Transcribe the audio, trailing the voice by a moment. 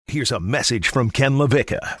Here's a message from Ken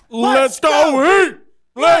LaVicka. Let's go Heat!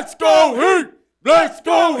 Let's go Heat! Let's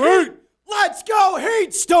go Heat! Let's go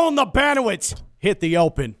Heat! Stone the Banowitz. Hit the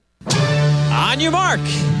open. On your mark.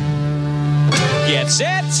 Get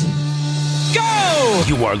set. Go!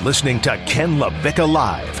 You are listening to Ken LaVicka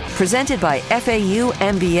Live. Presented by FAU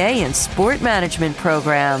MBA and Sport Management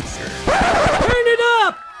Program. Turn it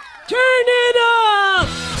up! Turn it up!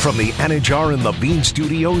 From the Anajar and Levine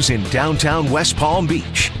Studios in downtown West Palm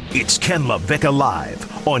Beach, it's Ken LaVicka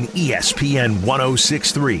Live on ESPN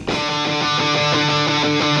 106.3.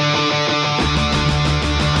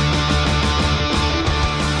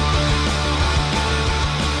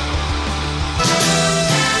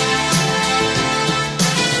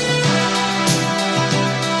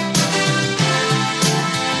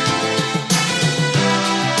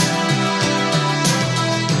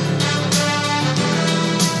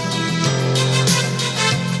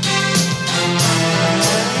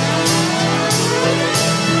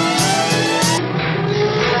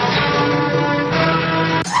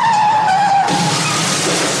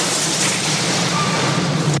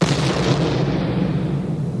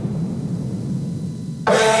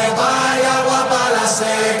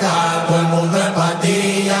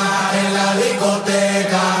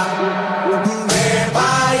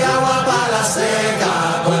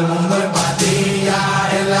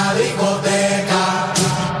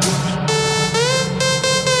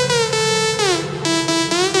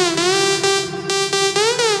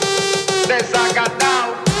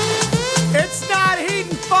 It's not Heat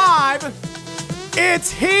in 5.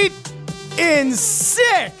 It's Heat in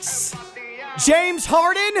 6. James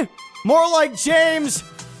Harden, more like James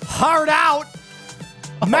Hard Out.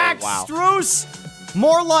 Max Strus,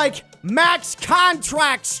 more like Max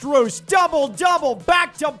Contract Strus. Double-double,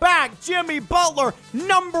 back-to-back. Jimmy Butler,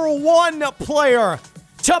 #1 player.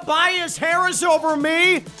 Tobias Harris over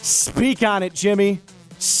me. Speak on it, Jimmy.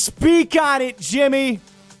 Speak on it, Jimmy.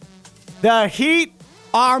 The Heat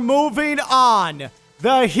are moving on.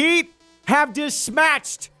 The Heat have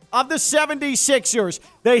dispatched of the 76ers.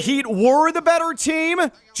 The Heat were the better team.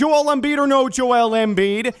 Joel Embiid or no Joel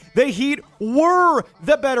Embiid. The Heat were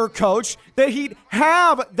the better coach. The Heat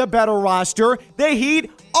have the better roster. The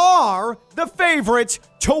Heat are the favorites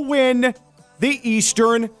to win the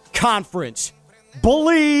Eastern Conference.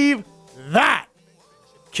 Believe that.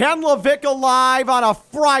 Ken LaVicka Live on a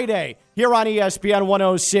Friday here on ESPN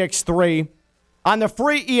 106.3, on the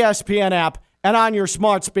free ESPN app, and on your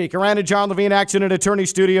smart speaker. And John Levine Accident Attorney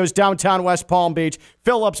Studios, downtown West Palm Beach,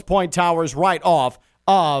 Phillips Point Towers, right off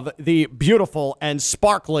of the beautiful and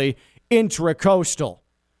sparkly Intracoastal.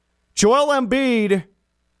 Joel Embiid,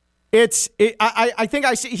 I think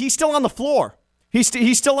I see he's still on the floor.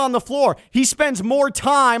 He's still on the floor. He spends more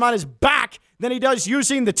time on his back than he does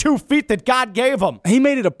using the 2 feet that God gave him. He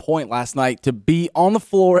made it a point last night to be on the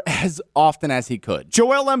floor as often as he could.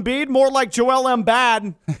 Joel Embiid, more like Joel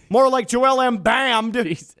Embiid, more like Joel Embammed.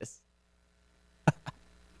 Jesus.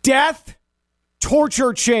 Death,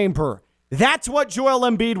 torture chamber. That's what Joel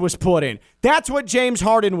Embiid was put in. That's what James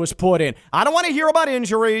Harden was put in. I don't want to hear about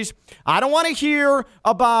injuries. I don't want to hear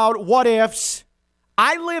about what ifs.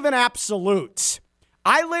 I live in absolutes.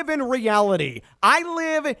 I live in reality. I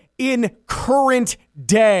live in current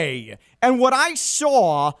day. And what I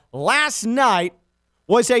saw last night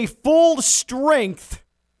was a full-strength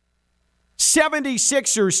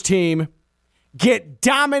 76ers team get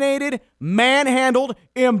dominated, manhandled,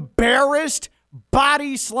 embarrassed,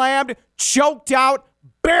 body slammed, choked out,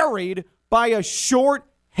 buried by a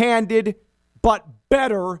short-handed but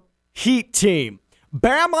better Heat team.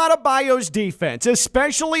 Bam Adebayo's defense,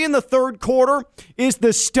 especially in the third quarter, is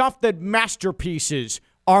the stuff that masterpieces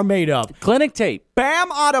are made of. Clinic tape. Bam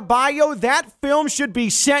Adebayo, that film should be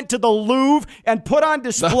sent to the Louvre and put on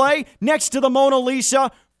display next to the Mona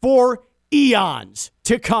Lisa for eons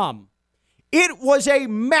to come. It was a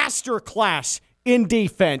masterclass in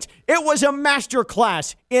defense. It was a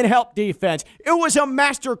masterclass in help defense. It was a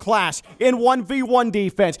masterclass in 1v1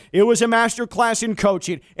 defense. It was a masterclass in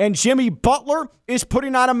coaching. And Jimmy Butler is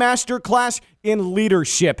putting on a masterclass in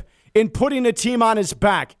leadership, in putting a team on his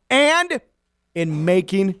back, and in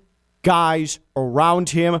making guys around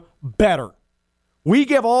him better. We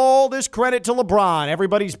give all this credit to LeBron.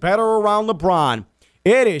 Everybody's better around LeBron.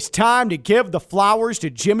 It is time to give the flowers to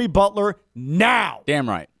Jimmy Butler now. Damn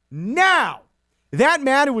right. Now. That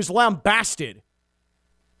man who was lambasted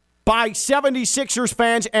by 76ers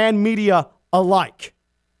fans and media alike.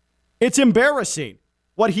 It's embarrassing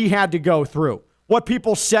what he had to go through, what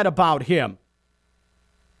people said about him,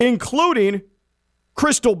 including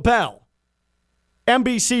Crystal Bell,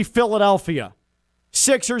 NBC Philadelphia,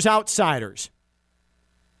 Sixers Outsiders.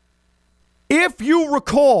 If you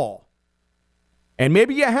recall, and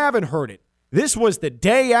maybe you haven't heard it, this was the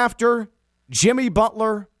day after Jimmy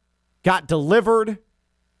Butler got delivered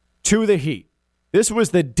to the Heat. This was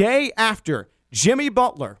the day after Jimmy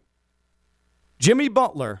Butler,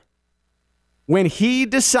 when he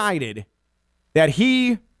decided that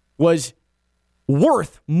he was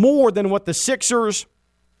worth more than what the Sixers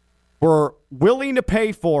were willing to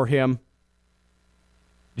pay for him.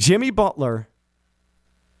 Jimmy Butler.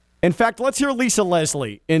 In fact, let's hear Lisa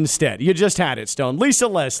Leslie instead. You just had it, Stone. Lisa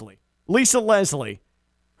Leslie,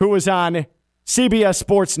 who was on CBS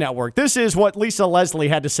Sports Network. This is what Lisa Leslie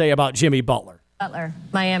had to say about Jimmy Butler. Butler,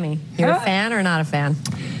 Miami. You're a fan or not a fan?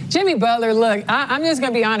 Jimmy Butler, look, I'm just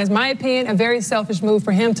going to be honest. My opinion, a very selfish move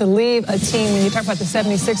for him to leave a team when you talk about the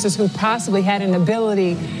 76ers who possibly had an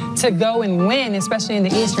ability to go and win, especially in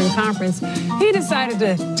the Eastern Conference. He decided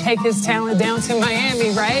to take his talent down to Miami,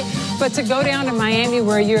 right? But to go down to Miami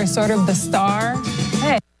where you're sort of the star,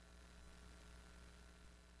 hey.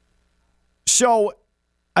 So,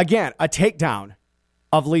 again, a takedown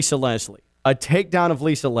of Lisa Leslie.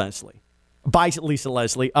 By Lisa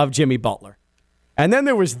Leslie of Jimmy Butler. And then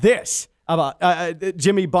there was this about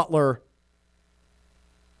Jimmy Butler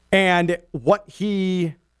and what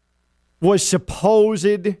he was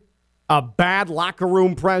supposed a bad locker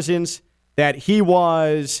room presence, that he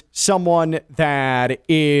was someone that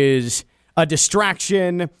is a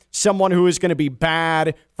distraction, someone who is going to be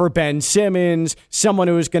bad for Ben Simmons, someone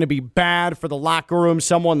who is going to be bad for the locker room,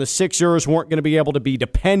 someone the Sixers weren't going to be able to be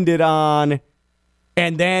depended on.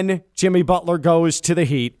 And then Jimmy Butler goes to the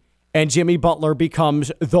Heat, and Jimmy Butler becomes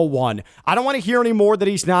the one. I don't want to hear anymore that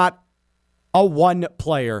he's not a one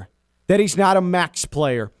player, that he's not a max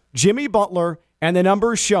player. Jimmy Butler, and the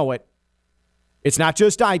numbers show it. It's not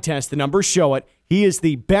just eye test, the numbers show it. He is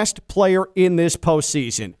the best player in this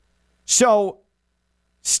postseason. So,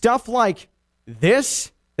 stuff like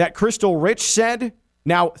this that Crystal Rich said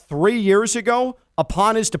now 3 years ago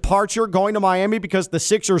upon his departure going to Miami because the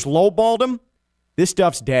Sixers lowballed him, this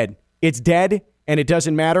stuff's dead. It's dead, and it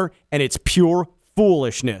doesn't matter, and it's pure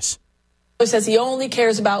foolishness. He says he only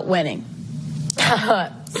cares about winning.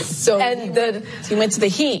 So he went to the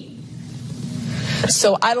Heat.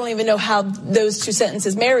 So I don't even know how those two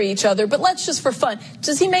sentences marry each other, but let's just for fun.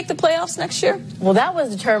 Does he make the playoffs next year? Well, that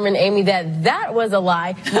was determined, Amy, that was a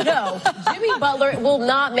lie. No, Jimmy Butler will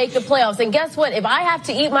not make the playoffs. And guess what? If I have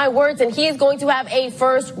to eat my words, and he is going to have a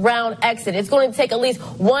first-round exit. It's going to take at least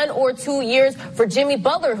 1 or 2 years for Jimmy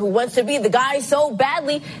Butler, who wants to be the guy so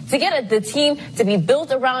badly, to get the team to be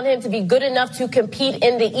built around him, to be good enough to compete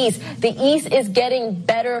in the East. The East is getting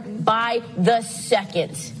better by the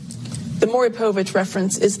second. The Maury Povich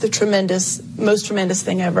reference is the most tremendous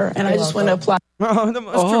thing ever, and I just want to apply. Oh, the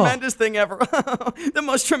most tremendous thing ever. The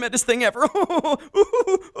most tremendous thing ever.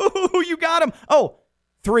 You got him.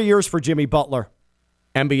 3 years for Jimmy Butler.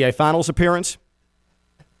 NBA Finals appearance.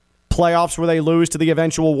 Playoffs where they lose to the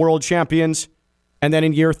eventual world champions. And then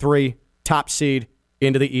in year 3, top seed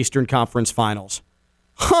into the Eastern Conference Finals.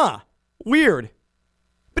 Weird.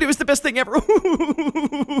 But it was the best thing ever.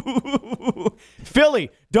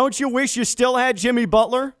 Philly, don't you wish you still had Jimmy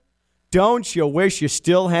Butler? Don't you wish you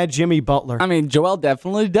still had Jimmy Butler? I mean, Joel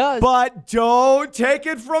definitely does. But don't take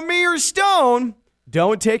it from me or Stone.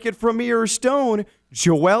 Don't take it from me or Stone.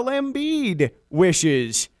 Joel Embiid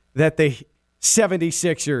wishes that the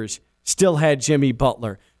 76ers still had Jimmy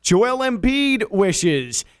Butler. Joel Embiid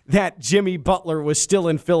wishes that Jimmy Butler was still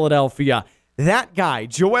in Philadelphia. That guy,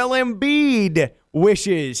 Joel Embiid,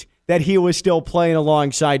 wishes that he was still playing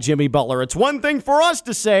alongside Jimmy Butler. It's one thing for us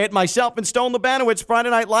to say it, myself and Stone Labanowitz, Friday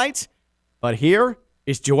Night Lights, but here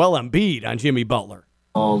is Joel Embiid on Jimmy Butler.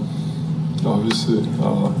 Obviously,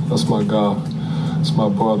 that's my guy. It's my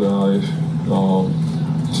brother. I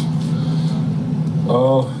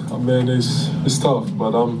mean, it's tough,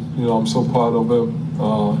 but I'm so proud of him.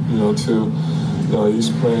 He's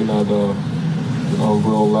playing at a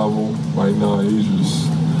real level right now.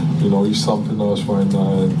 He's something else right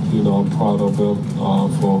now, and I'm proud of him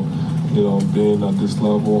for being at this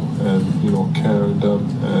level and carrying them,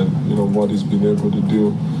 and what he's been able to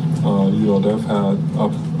do. They've had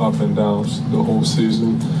up and downs the whole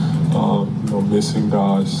season. Missing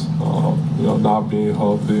guys, not being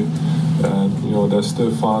healthy, and they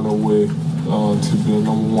still find a way to be a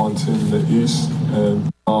number one team in the East.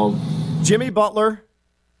 And Jimmy Butler,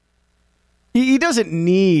 he doesn't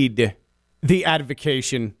need the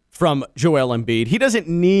advocation from Joel Embiid. He doesn't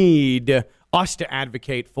need us to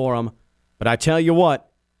advocate for him. But I tell you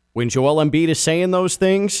what, when Joel Embiid is saying those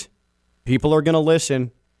things, people are going to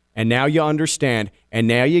listen. And now you understand. And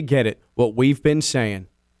now you get it, what we've been saying.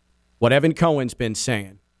 What Evan Cohen's been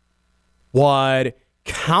saying. what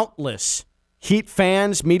countless Heat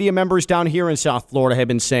fans, media members down here in South Florida have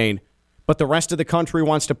been saying, but the rest of the country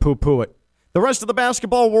wants to poo-poo it. The rest of the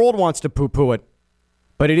basketball world wants to poo-poo it.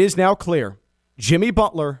 But it is now clear, Jimmy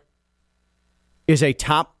Butler is a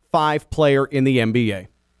top 5 player in the NBA.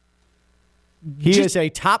 He is a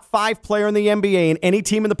top 5 player in the NBA, and any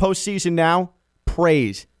team in the postseason now,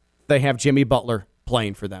 praise they have Jimmy Butler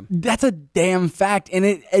playing for them. That's a damn fact.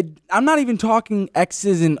 And I'm not even talking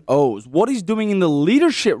X's and O's. What he's doing in the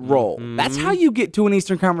leadership role. Mm-hmm. That's how you get to an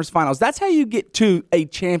Eastern Conference Finals. That's how you get to a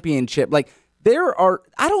championship. Like,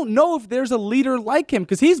 I don't know if there's a leader like him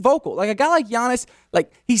because he's vocal. Like a guy like Giannis,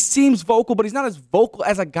 like he seems vocal, but he's not as vocal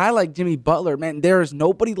as a guy like Jimmy Butler. Man, there is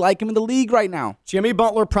nobody like him in the league right now. Jimmy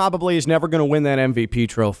Butler probably is never going to win that MVP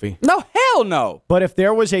trophy. No, hell no. But if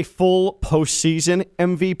there was a full postseason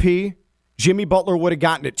MVP, Jimmy Butler would have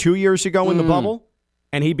gotten it 2 years ago in the bubble,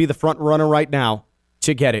 and he'd be the front runner right now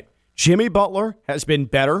to get it. Jimmy Butler has been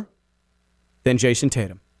better than Jason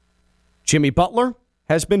Tatum. Jimmy Butler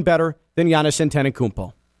has been better than Giannis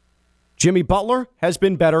Antetokounmpo. Jimmy Butler has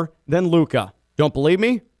been better than Luka. Don't believe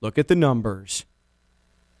me? Look at the numbers.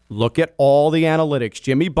 Look at all the analytics.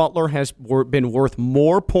 Jimmy Butler has been worth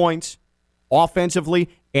more points offensively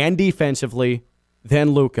and defensively than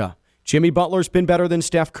Luka. Jimmy Butler's been better than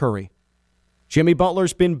Steph Curry. Jimmy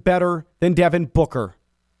Butler's been better than Devin Booker.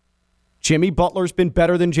 Jimmy Butler's been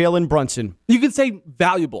better than Jalen Brunson. You can say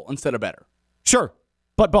valuable instead of better. Sure,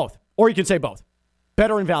 but both. Or you can say both.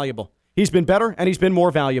 Better and valuable. He's been better, and he's been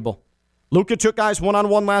more valuable. Luka took guys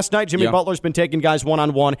one-on-one last night. Jimmy Butler's been taking guys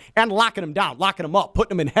one-on-one and locking them down, locking them up, putting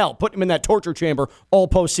them in hell, putting them in that torture chamber all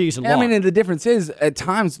postseason long. I mean, and the difference is, at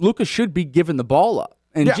times, Luka should be giving the ball up,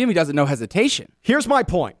 and Jimmy doesn't know hesitation. Here's my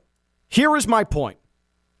point. Here is my point.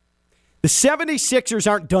 The 76ers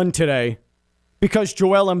aren't done today because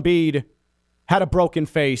Joel Embiid had a broken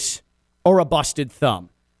face or a busted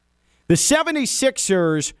thumb. The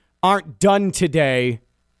 76ers aren't done today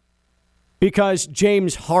because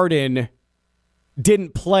James Harden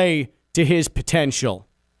didn't play to his potential.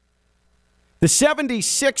 The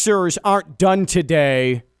 76ers aren't done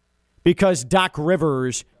today because Doc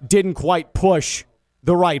Rivers didn't quite push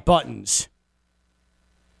the right buttons.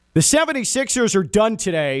 The 76ers are done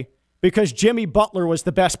today because Jimmy Butler was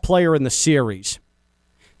the best player in the series.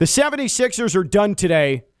 The 76ers are done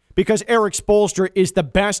today because Eric Spoelstra is the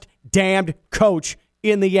best damned coach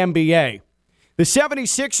in the NBA. The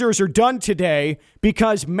 76ers are done today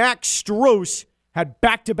because Max Strus had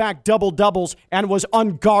back-to-back double-doubles and was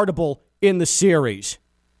unguardable in the series.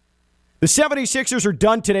 The 76ers are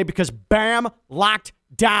done today because Bam locked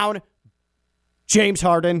down James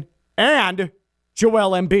Harden and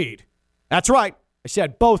Joel Embiid. That's right. I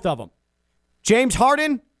said both of them. James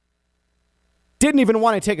Harden didn't even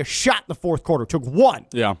want to take a shot in the fourth quarter. Took one.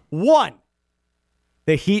 Yeah. One.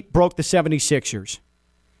 The Heat broke the 76ers.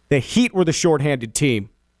 The Heat were the shorthanded team.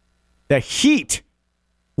 The Heat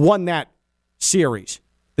won that series.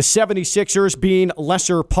 The 76ers, being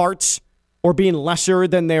lesser parts or being lesser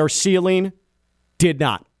than their ceiling, did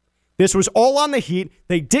not. This was all on the Heat.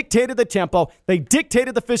 They dictated the tempo. They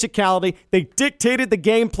dictated the physicality. They dictated the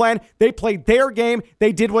game plan. They played their game.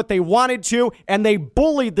 They did what they wanted to, and they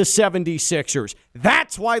bullied the 76ers.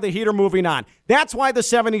 That's why the Heat are moving on. That's why the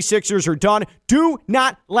 76ers are done. Do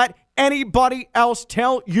not let anybody else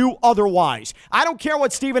tell you otherwise. I don't care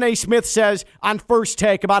what Stephen A. Smith says on First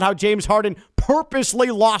Take about how James Harden purposely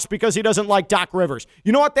lost because he doesn't like Doc Rivers.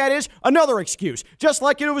 You know what that is? Another excuse. Just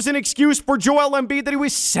like it was an excuse for Joel Embiid that he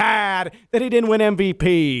was sad that he didn't win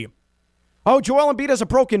MVP. Oh, Joel Embiid has a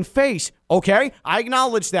broken face. Okay, I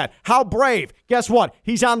acknowledge that. How brave. Guess what?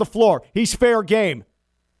 He's on the floor. He's fair game.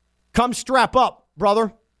 Come strap up,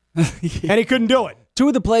 brother. And he couldn't do it. Two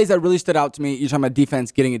of the plays that really stood out to me, you're talking about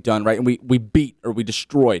defense getting it done, right? And we beat or we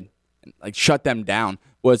destroyed, like shut them down,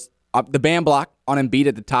 was the Bam block on Embiid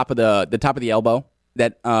at the top of the elbow.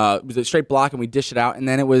 That was a straight block, and we dished it out. And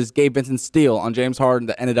then it was Gabe Vincent's steal on James Harden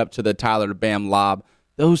that ended up to the Tyler to Bam lob.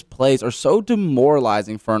 Those plays are so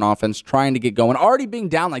demoralizing for an offense trying to get going, already being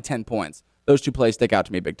down like 10 points. Those two plays stick out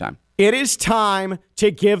to me big time. It is time to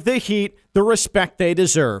give the Heat the respect they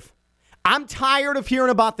deserve. I'm tired of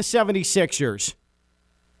hearing about the 76ers.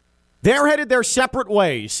 They're headed their separate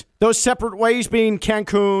ways. Those separate ways being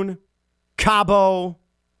Cancun, Cabo,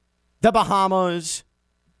 the Bahamas,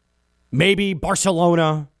 maybe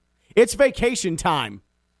Barcelona. It's vacation time.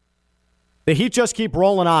 The Heat just keep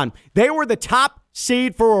rolling on. They were the top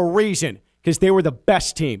seed for a reason because they were the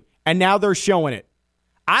best team, and now they're showing it.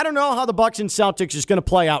 I don't know how the Bucks and Celtics is going to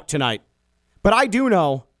play out tonight, but I do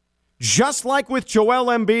know Just like with Joel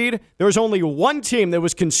Embiid, there's only one team that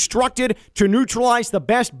was constructed to neutralize the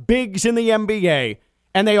best bigs in the NBA,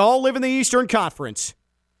 and they all live in the Eastern Conference.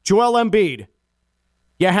 Joel Embiid.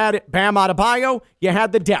 You had Bam Adebayo. You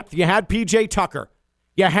had the depth. You had P.J. Tucker.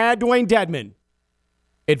 You had Dwayne Dedmon.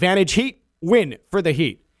 Advantage Heat, win for the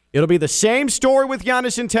Heat. It'll be the same story with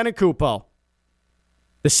Giannis Antetokounmpo.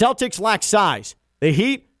 The Celtics lack size. The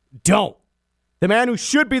Heat don't. The man who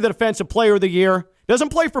should be the defensive player of the year doesn't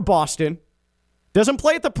play for Boston. Doesn't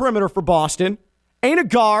play at the perimeter for Boston. Ain't a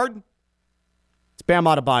guard. It's Bam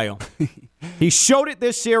Adebayo. He showed it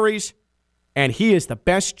this series, and he is the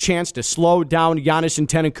best chance to slow down Giannis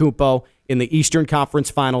Antetokounmpo in the Eastern Conference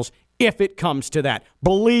Finals if it comes to that.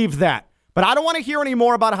 Believe that. But I don't want to hear any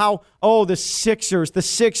more about how, the Sixers. The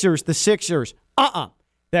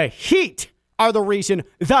Heat are the reason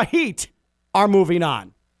the Heat are moving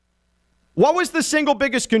on. What was the single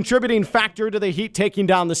biggest contributing factor to the Heat taking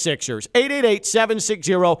down the Sixers?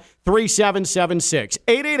 888-760-3776.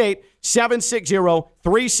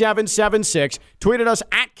 888-760-3776. Tweeted us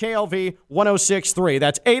at KLV1063.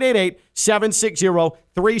 That's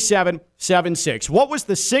 888-760-3776. What was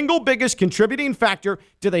the single biggest contributing factor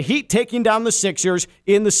to the Heat taking down the Sixers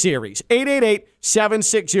in the series?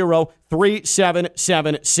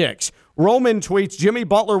 888-760-3776. Roman tweets, Jimmy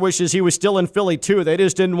Butler wishes he was still in Philly too. They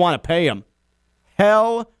just didn't want to pay him.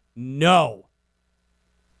 Hell no.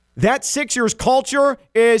 That Sixers culture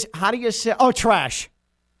is, how do you say? Trash.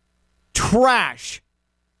 Trash.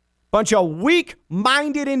 Bunch of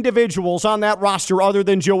weak-minded individuals on that roster other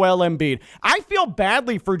than Joel Embiid. I feel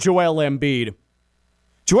badly for Joel Embiid.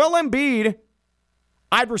 Joel Embiid,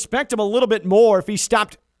 I'd respect him a little bit more if he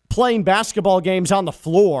stopped playing basketball games on the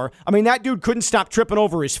floor. I mean, that dude couldn't stop tripping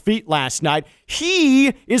over his feet last night.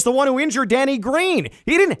 He is the one who injured Danny Green.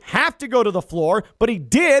 He didn't have to go to the floor, but he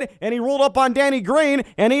did, and he rolled up on Danny Green,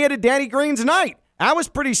 and he had a Danny Green's night. That was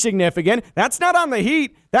pretty significant. That's not on the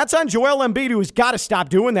Heat. That's on Joel Embiid, who's got to stop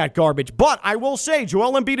doing that garbage. But I will say,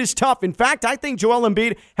 Joel Embiid is tough. In fact, I think Joel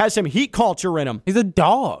Embiid has some Heat culture in him. He's a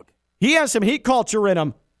dog. He has some Heat culture in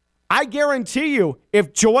him. I guarantee you,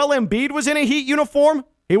 if Joel Embiid was in a Heat uniform,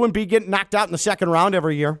 he wouldn't be getting knocked out in the second round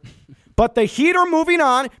every year. But the Heat are moving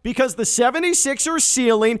on because the 76ers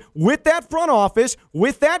ceiling with that front office,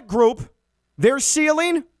 with that group, their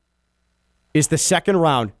ceiling is the second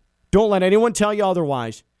round. Don't let anyone tell you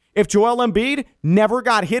otherwise. If Joel Embiid never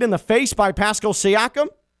got hit in the face by Pascal Siakam,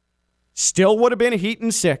 still would have been Heat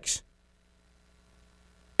in 6.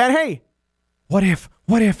 And hey, what if,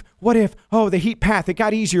 the Heat path, it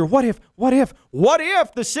got easier. What if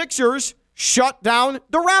the Sixers shut down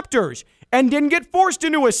the Raptors and didn't get forced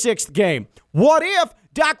into a 6th game? What if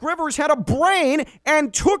Doc Rivers had a brain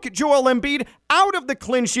and took Joel Embiid out of the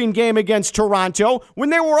clinching game against Toronto when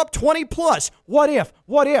they were up 20+? What if?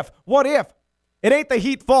 It ain't the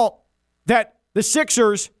Heat fault that the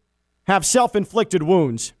Sixers have self-inflicted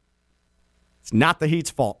wounds. It's not the Heat's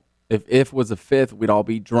fault. If was a fifth, we'd all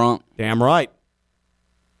be drunk. Damn right.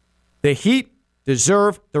 The Heat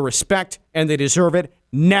deserve the respect, and they deserve it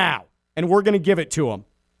now. And we're going to give it to them.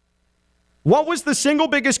 What was the single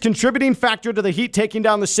biggest contributing factor to the Heat taking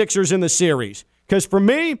down the Sixers in the series? Because for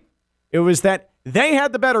me, it was that they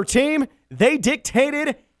had the better team. They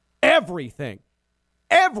dictated everything.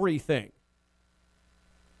 Everything.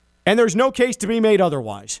 And there's no case to be made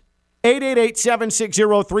otherwise.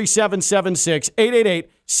 888-760-3776.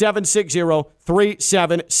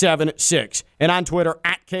 888-760-3776. And on Twitter,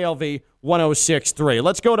 at KLV1063.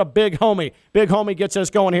 Let's go to Big Homie. Big Homie gets us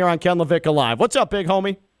going here on Ken LaVicka Live. What's up, Big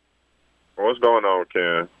Homie? What's going on,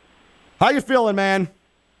 Ken? How you feeling, man?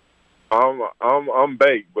 I'm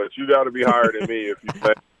baked, but you got to be higher than me if you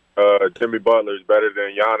think Jimmy Butler is better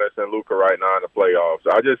than Giannis and Luka right now in the playoffs.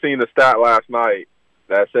 I just seen the stat last night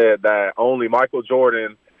that said that only Michael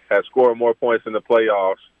Jordan has scored more points in the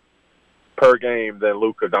playoffs per game than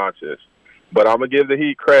Luka Doncic. But I'm going to give the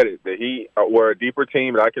Heat credit. The Heat were a deeper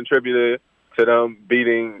team, and I contributed to them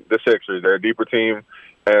beating the Sixers. They're a deeper team,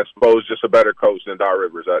 and Spo's just a better coach than Doc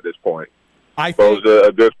Rivers at this point. Spo's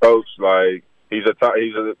a good coach. Like, he's a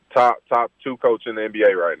top 2 coach in the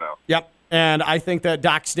NBA right now. Yep, and I think that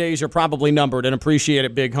Doc's days are probably numbered, and appreciate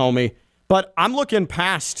it, Big Homie. But I'm looking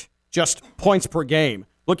past just points per game,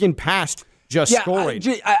 looking past just scoring.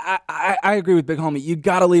 I agree with Big Homie. You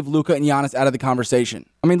got to leave Luka and Giannis out of the conversation.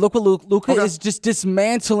 I mean, Luka is just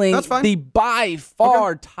dismantling the by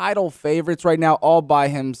far title favorites right now all by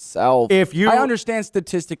himself. I understand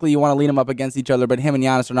statistically you want to lean them up against each other, but him and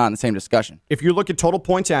Giannis are not in the same discussion. If you look at total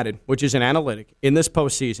points added, which is an analytic, in this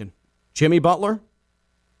postseason, Jimmy Butler,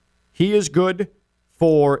 he is good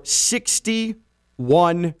for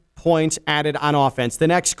 61 points added on offense. The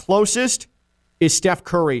next closest is Steph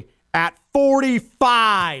Curry at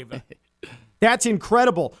 45. That's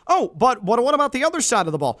incredible. Oh, but what about the other side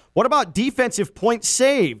of the ball? What about defensive points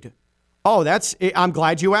saved? Oh, I'm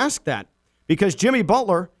glad you asked that, because Jimmy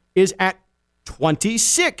Butler is at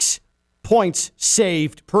 26 points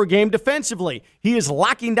saved per game defensively. He is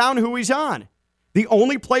locking down who he's on. The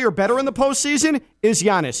only player better in the postseason is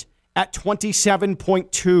Giannis at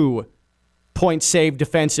 27.2 points saved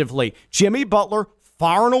defensively. Jimmy Butler,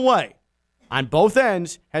 far and away, on both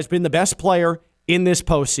ends, has been the best player in this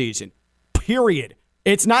postseason. Period.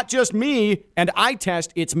 It's not just me and eye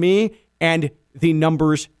test. It's me and the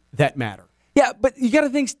numbers that matter. Yeah, but you got to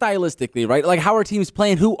think stylistically, right? Like, how are teams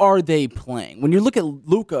playing? Who are they playing? When you look at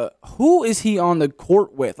Luka, who is he on the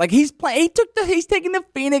court with? Like, he's taking the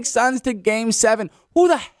Phoenix Suns to Game 7. Who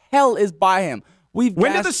the hell is by him? When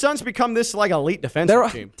did the Suns become this like elite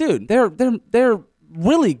defensive team? Dude, they're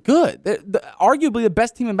really good. They're arguably the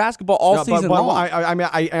best team in basketball all season long.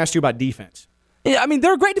 I asked you about defense. Yeah, I mean,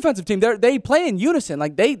 they're a great defensive team. They play in unison.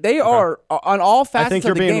 Like, they are on all facets of the game. I think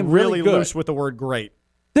you're being really good. loose with the word great.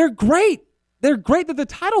 They're great. They're great. They're the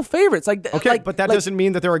title favorites. But that doesn't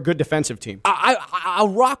mean that they're a good defensive team. I'll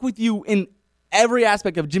rock with you in every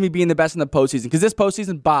aspect of Jimmy being the best in the postseason, because this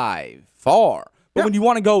postseason by far. But when you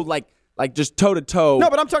want to go like just toe to toe,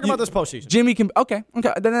 no. But I'm talking about this postseason. Jimmy can okay.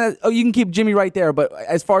 Then you can keep Jimmy right there. But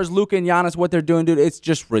as far as Luka and Giannis, what they're doing, dude, it's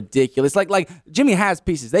just ridiculous. Like Jimmy has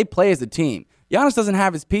pieces. They play as a team. Giannis doesn't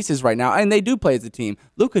have his pieces right now, and they do play as a team.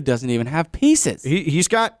 Luka doesn't even have pieces. He's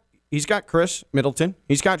got Chris Middleton.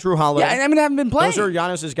 He's got Drew Holiday. Yeah, I mean, they haven't been playing. Those are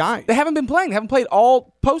Giannis's guys. They haven't been playing. They haven't played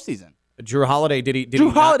all postseason. Drew Holiday, did he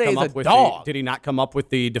not come up with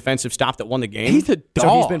the defensive stop that won the game? He's a dog.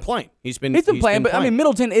 So he's been playing. He's been playing. But I mean,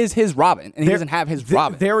 Middleton is his Robin, and he doesn't have his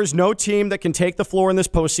Robin. There is no team that can take the floor in this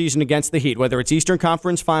postseason against the Heat, whether it's Eastern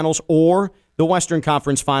Conference Finals or the Western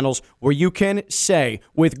Conference Finals, where you can say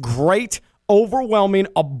with great, overwhelming,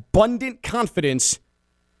 abundant confidence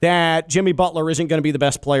that Jimmy Butler isn't going to be the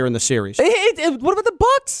best player in the series. What about the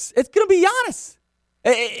Bucks? It's going to be Giannis.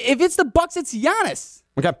 If it's the Bucks, it's Giannis.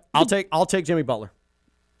 Okay, I'll take Jimmy Butler.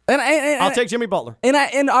 And I'll take Jimmy Butler. And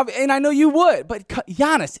I know you would, but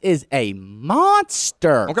Giannis is a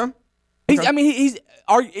monster. Okay.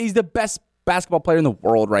 He's the best basketball player in the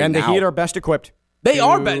world right now. And the Heat are best equipped. They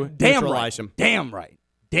are damn right. Him. Damn right.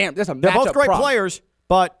 Damn. They're both great players,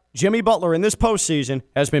 but Jimmy Butler in this postseason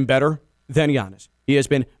has been better than Giannis. He has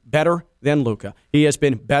been better than Luka. He has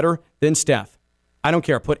been better than Steph. I don't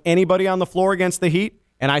care. Put anybody on the floor against the Heat,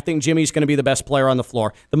 and I think Jimmy's going to be the best player on the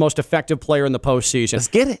floor, the most effective player in the postseason. Let's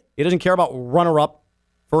get it. He doesn't care about runner-up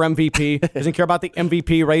for MVP. He doesn't care about the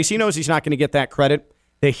MVP race. He knows he's not going to get that credit.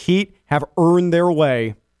 The Heat have earned their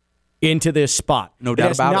way into this spot. No doubt about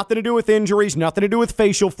it. It has nothing to do with injuries, nothing to do with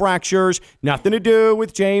facial fractures, nothing to do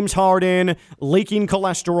with James Harden, leaking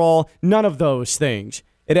cholesterol, none of those things.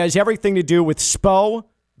 It has everything to do with Spo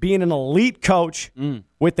being an elite coach,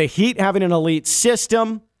 with the Heat having an elite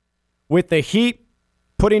system, with the Heat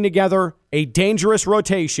putting together a dangerous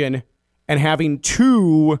rotation, and having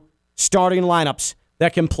two starting lineups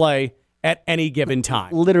that can play at any given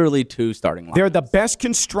time. Literally two starting lineups. They're the best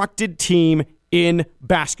constructed team in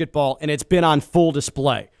basketball, and it's been on full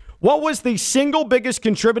display. What was the single biggest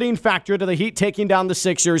contributing factor to the Heat taking down the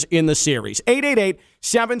Sixers in the series?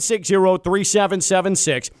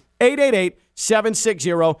 888-760-3776.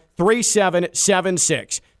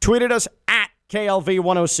 888-760-3776. Tweeted us at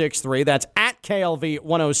KLV1063. That's at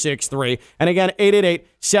KLV1063. And again,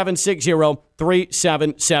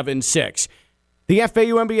 888-760-3776. The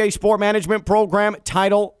FAU MBA Sport Management Program,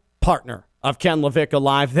 title partner of Ken LaVicka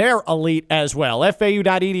Live. They're elite as well.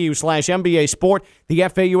 FAU.edu/MBA Sport. The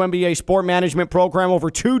FAU MBA Sport Management Program, over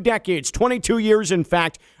 2 decades, 22 years, in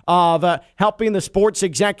fact, of helping the sports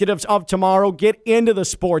executives of tomorrow get into the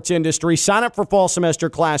sports industry. Sign up for fall semester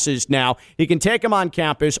classes now. You can take them on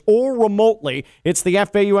campus or remotely. It's the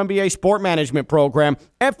FAU MBA Sport Management Program.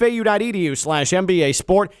 FAU.edu/MBA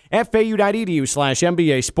Sport.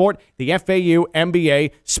 FAU.edu/MBA Sport. The FAU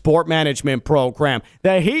MBA Sport Management Program.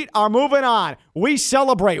 The Heat are moving on. We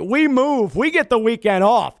celebrate. We move. We get the weekend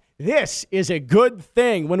off. This is a good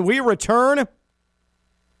thing. When we return,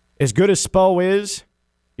 as good as Spo is,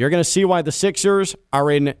 you're going to see why the Sixers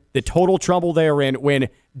are in the total trouble they're in when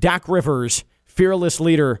Doc Rivers, fearless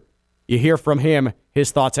leader, you hear from him,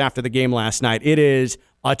 his thoughts after the game last night. It is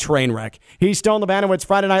a train wreck. He's Stone Lebanowitz,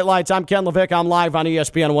 Friday Night Lights. I'm Ken LaVicka. I'm live on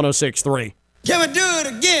ESPN 106.3. Can we do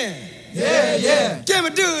it again? Yeah, yeah. Can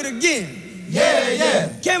we do it again? Yeah,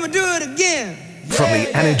 yeah. Can we do it again? From the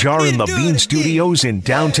Anajar and Levine Studios in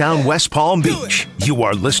downtown West Palm Beach, you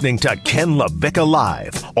are listening to Ken LaVicka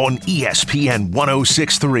Live on ESPN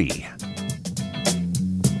 106.3.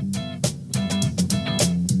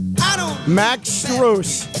 Max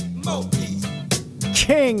Strus,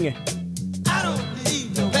 king.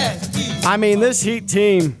 I mean, this Heat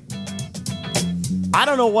team, I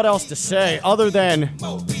don't know what else to say other than,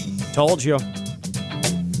 told you.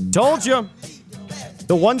 Told you.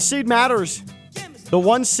 The 1 seed matters. The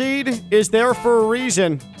 1 seed is there for a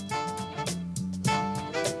reason.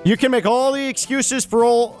 You can make all the excuses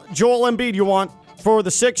for Joel Embiid you want. For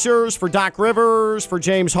the Sixers, for Doc Rivers, for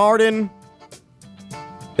James Harden.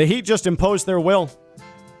 The Heat just imposed their will.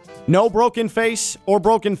 No broken face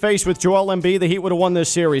with Joel Embiid. The Heat would have won this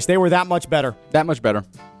series. They were that much better. That much better.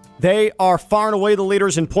 They are far and away the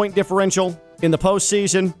leaders in point differential in the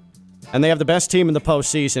postseason, and they have the best team in the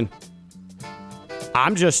postseason.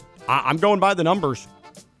 I'm going by the numbers.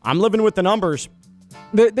 I'm living with the numbers.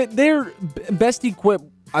 They're best equipped.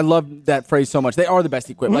 I love that phrase so much. They are the best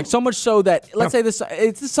equipped. Like, so much so that, let's say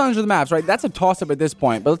it's the Suns or the Mavs, right? That's a toss-up at this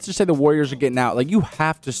point. But let's just say the Warriors are getting out. Like, you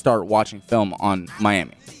have to start watching film on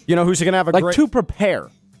Miami. You know who's going to have a great... to prepare.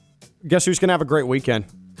 Guess who's going to have a great weekend?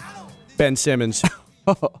 Ben Simmons.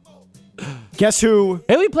 Guess who...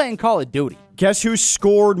 He'll be playing Call of Duty. Guess who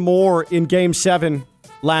scored more in Game 7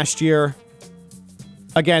 last year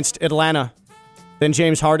against Atlanta than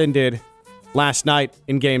James Harden did last night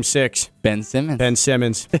in Game 6? Ben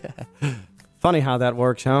Simmons. Funny how that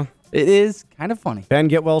works, huh? It is kind of funny. Ben,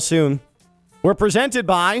 get well soon. We're presented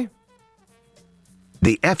by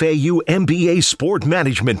the FAU MBA Sport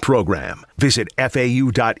Management Program. Visit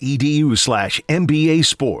fau.edu/MBA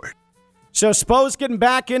Sport. So Spo's getting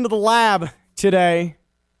back into the lab today.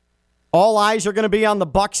 All eyes are going to be on the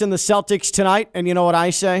Bucks and the Celtics tonight. And you know what I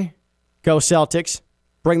say? Go Celtics.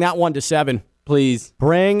 Bring that one to 7. Please.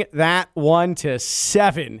 Bring that one to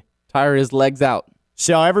 7. Tire his legs out.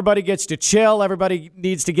 So everybody gets to chill. Everybody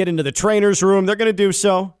needs to get into the trainer's room. They're going to do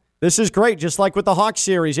so. This is great. Just like with the Hawks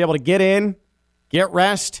series, able to get in, get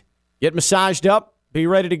rest, get massaged up, be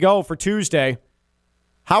ready to go for Tuesday.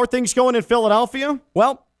 How are things going in Philadelphia?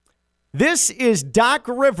 Well, this is Doc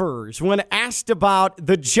Rivers when asked about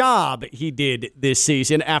the job he did this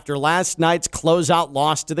season after last night's closeout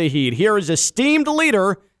loss to the Heat. Here is esteemed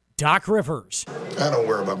leader Doc Rivers. I don't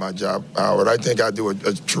worry about my job, Howard. I think I do a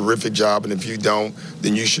terrific job, and if you don't,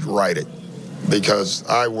 then you should write it. Because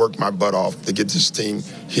I worked my butt off to get this team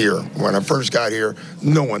here. When I first got here,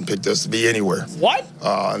 no one picked us to be anywhere. What?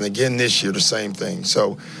 And again this year, the same thing.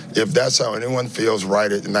 So if that's how anyone feels,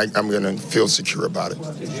 write it, and I'm going to feel secure about it.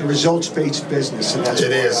 It's a results-based business, and that's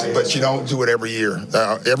it is, but you don't do it every year.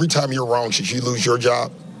 Every time you're wrong, should you lose your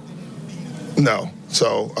job? No.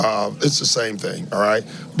 So it's the same thing, all right?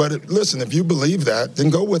 But listen, if you believe that,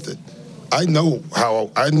 then go with it. I know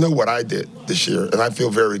what I did this year, and I feel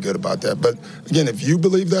very good about that. But again, if you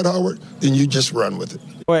believe that, Howard, then you just run with it.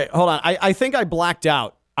 Wait, hold on. I think I blacked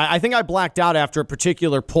out. I think I blacked out after a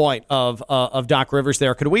particular point of Doc Rivers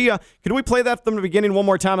there. Could we play that from the beginning one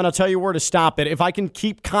more time, and I'll tell you where to stop it. If I can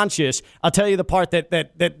keep conscious, I'll tell you the part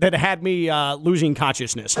that had me losing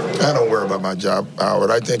consciousness. I don't worry about my job,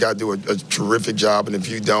 Howard. I think I do a terrific job, and if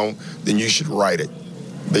you don't, then you should write it.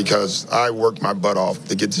 Because I worked my butt off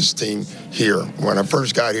to get this team here. When I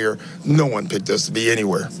first got here, no one picked us to be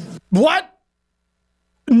anywhere. What?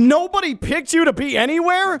 Nobody picked you to be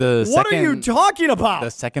anywhere? What are you talking about?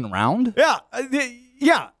 The second round?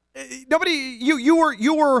 Yeah. Nobody.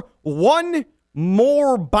 You were one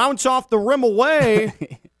more bounce off the rim away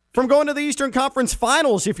from going to the Eastern Conference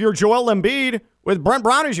Finals if you're Joel Embiid with Brent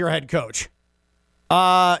Brown as your head coach.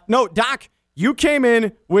 No, Doc, you came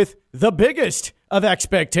in with the biggest of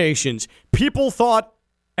expectations. People thought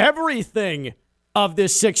everything of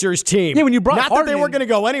this Sixers team. Yeah, when you brought Not Harden that they were going to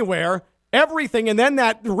go anywhere. Everything, and then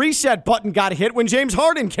that reset button got hit when James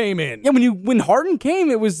Harden came in. Yeah, when Harden came,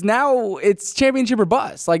 it's championship or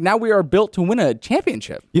bust. Like, now we are built to win a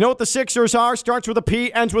championship. You know what the Sixers are? Starts with a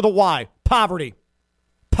P, ends with a Y. Poverty.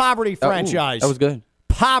 Poverty franchise. That was good.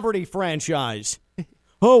 Poverty franchise.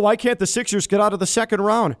 Oh, why can't the Sixers get out of the second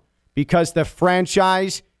round? Because the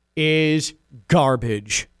franchise is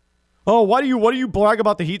garbage. Oh, why do you brag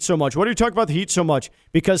about the Heat so much? Why do you talk about the Heat so much?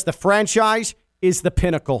 Because the franchise is the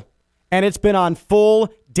pinnacle. And it's been on full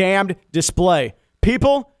damned display.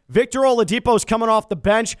 People, Victor Oladipo's coming off the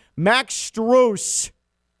bench. Max Strus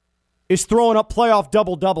is throwing up playoff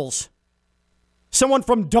double-doubles. Someone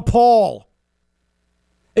from DePaul.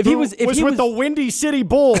 If he was with the Windy City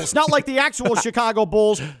Bulls. Not like the actual Chicago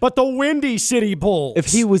Bulls, but the Windy City Bulls. If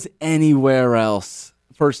he was anywhere else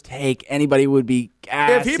First Take, anybody would be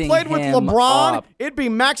gassing If he played with him LeBron, up. it'd be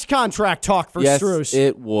max contract talk for Yes, Strus.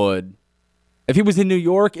 it would. If he was in New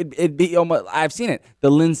York, it'd be almost, I've seen it,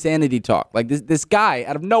 the Linsanity talk. Like this guy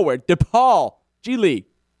out of nowhere, DePaul, G League,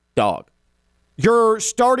 dog. Your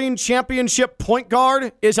starting championship point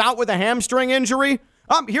guard is out with a hamstring injury.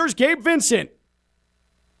 Here's Gabe Vincent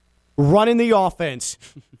running the offense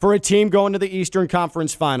for a team going to the Eastern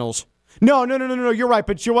Conference Finals. No. You're right.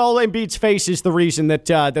 But Joel Embiid's face is the reason that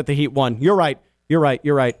the Heat won. You're right.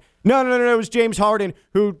 No. It was James Harden,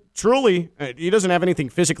 who truly, he doesn't have anything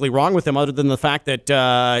physically wrong with him other than the fact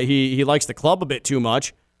that he likes the club a bit too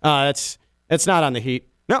much. That's not on the Heat.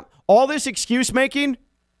 No, all this excuse making,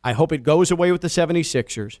 I hope it goes away with the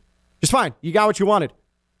 76ers. Just fine. You got what you wanted.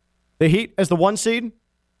 The Heat, as the 1 seed,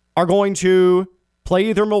 are going to play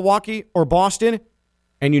either Milwaukee or Boston,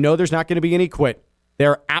 and you know there's not going to be any quit.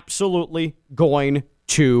 They're absolutely going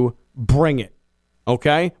to bring it.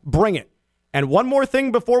 Okay? Bring it. And one more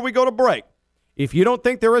thing before we go to break. If you don't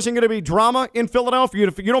think there isn't going to be drama in Philadelphia,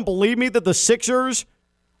 if you don't believe me that the Sixers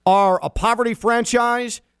are a poverty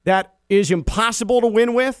franchise that is impossible to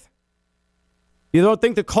win with, you don't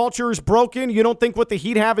think the culture is broken, you don't think what the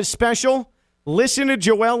Heat have is special, listen to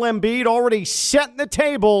Joel Embiid already setting the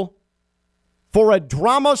table for a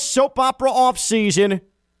drama soap opera offseason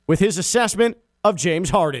with his assessment of James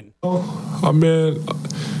Harden. I mean,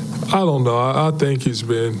 I don't know. I think he's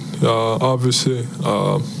been, obviously,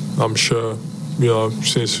 I'm sure,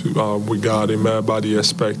 since we got him, everybody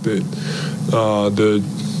expected the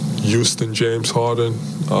Houston James Harden,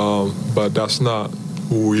 but that's not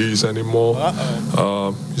who he is anymore.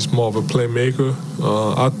 He's more of a playmaker.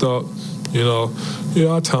 I thought,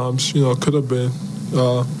 at times, could have been,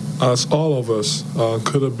 as all of us,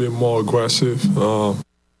 could have been more aggressive.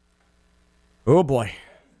 Oh, boy.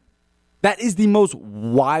 That is the most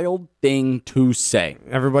wild thing to say.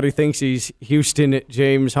 Everybody thinks he's Houston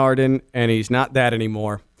James Harden, and he's not that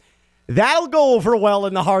anymore. That'll go over well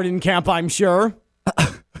in the Harden camp, I'm sure.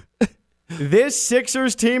 This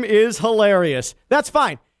Sixers team is hilarious. That's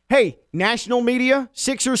fine. Hey, national media,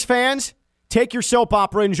 Sixers fans, take your soap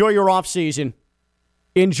opera, enjoy your offseason.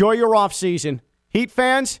 Enjoy your offseason. Heat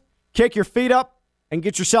fans, kick your feet up and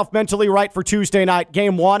get yourself mentally right for Tuesday night,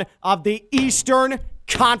 game 1 of the Eastern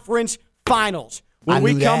Conference Finals. When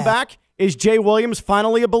we come back, is Jay Williams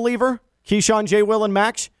finally a believer? Keyshawn, J. Will, and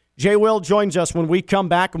Max? Jay Will joins us when we come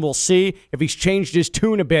back, and we'll see if he's changed his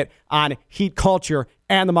tune a bit on Heat culture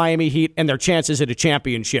and the Miami Heat and their chances at a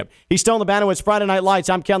championship. He's still in the banner. It's Friday Night Lights.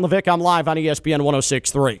 I'm Ken LaVicka. I'm live on ESPN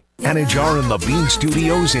 106.3. Anajar and Levine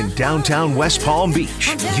Studios in downtown West Palm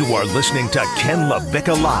Beach. You are listening to Ken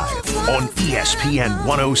LaVicka Live on ESPN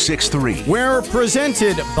 106.3. We're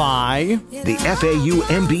presented by the FAU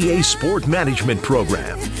MBA Sport Management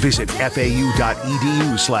Program. Visit fau.edu/MBA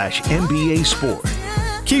Sport.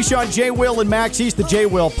 Keyshawn, J. Will, and Max. He's the J.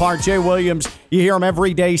 Will part. Jay Williams, you hear him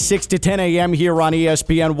every day, 6 to 10 a.m. here on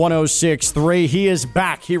ESPN 106.3. He is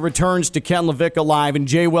back. He returns to Ken LaVicka Live. And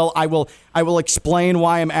J. Will, I will explain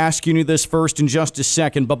why I'm asking you this first in just a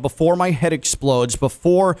second. But before my head explodes,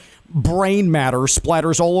 before brain matter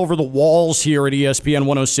splatters all over the walls here at ESPN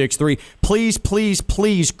 106.3,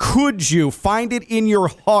 please, could you find it in your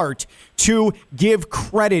heart to give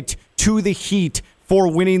credit to the Heat for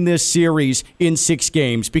winning this series in 6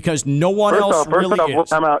 games, because no one else really is.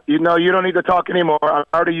 I'm out. You don't need to talk anymore. I'm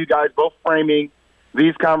tired of you guys both framing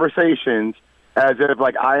these conversations as if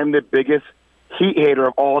like I am the biggest Heat hater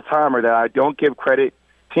of all time, or that I don't give credit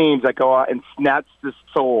teams that go out and snatch the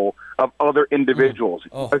soul of other individuals.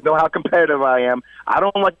 You guys know how competitive I am. I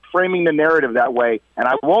don't like framing the narrative that way, and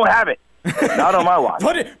I won't have it. Not on my watch.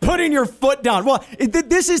 Putting your foot down. Well,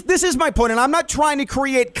 this is my point, and I'm not trying to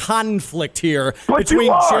create conflict here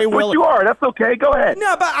between Jay Will. But you are. That's okay. Go ahead.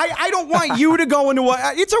 No, but I don't want you to go into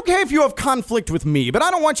it's okay if you have conflict with me, but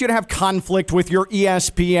I don't want you to have conflict with your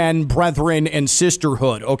ESPN brethren and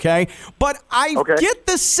sisterhood, okay? But I get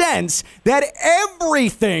the sense that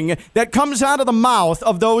everything that comes out of the mouth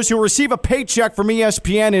of those who receive a paycheck from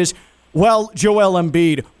ESPN is, well, Joel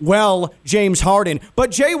Embiid, well, James Harden.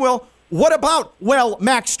 But Jay Will, what about,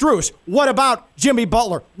 Max Strus? What about Jimmy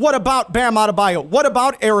Butler? What about Bam Adebayo? What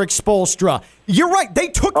about Eric Spoelstra? You're right. They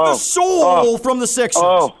took the soul from the Sixers.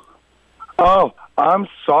 I'm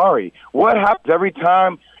sorry. What happens every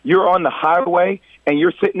time you're on the highway and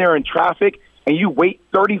you're sitting there in traffic and you wait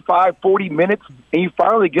 35, 40 minutes and you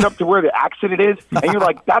finally get up to where the accident is and you're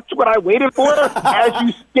like, that's what I waited for? As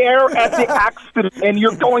you stare at the accident and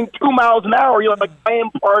you're going 2 miles an hour, you're like, I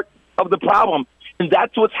am part of the problem. And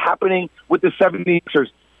that's what's happening with the 76ers.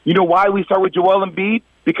 You know why we start with Joel Embiid?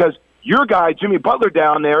 Because your guy, Jimmy Butler,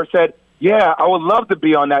 down there said, Yeah, I would love to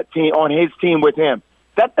be on that team, on his team with him.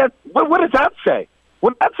 What does that say?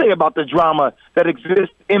 What does that say about the drama that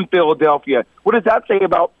exists in Philadelphia? What does that say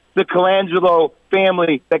about the Colangelo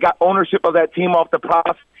family that got ownership of that team off the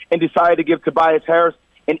props and decided to give Tobias Harris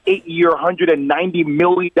an 8-year, $190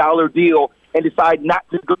 million deal and decide not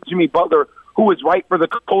to go to Jimmy Butler, who was right for the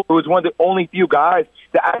culture, who was one of the only few guys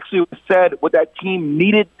that actually said what that team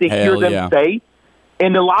needed to hear them say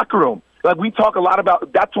in the locker room. Like, we talk a lot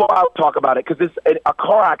about, that's why I talk about it, because it's a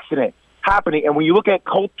car accident happening. And when you look at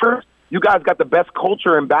culture, you guys got the best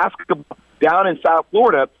culture in basketball down in South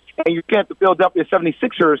Florida, and you get the Philadelphia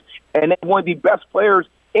 76ers, and they have one of the best players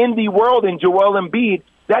in the world in Joel Embiid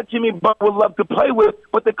that Jimmy Butler would love to play with,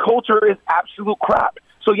 but the culture is absolute crap.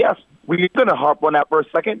 So, yes, we're going to harp on that for a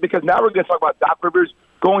second, because now we're going to talk about Doc Rivers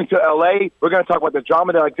going to L.A. We're going to talk about the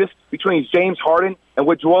drama that exists between James Harden and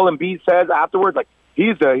what Joel Embiid says afterwards. Like,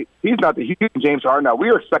 he's not the huge James Harden now.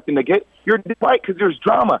 We were expecting to get. You're right, because there's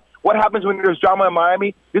drama. What happens when there's drama in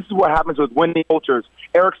Miami? This is what happens with winning cultures.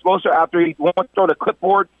 Eric Spoelstra, after he wants to throw the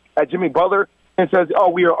clipboard at Jimmy Butler and says,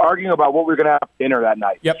 we are arguing about what we're going to have for dinner that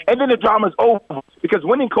night. Yep. And then the drama's over, because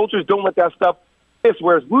winning cultures don't let that stuff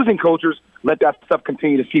whereas losing cultures let that stuff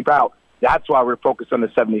continue to seep out. That's why we're focused on the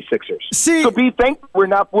 76ers. So be thankful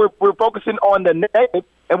we're focusing on the negative,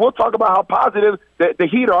 and we'll talk about how positive the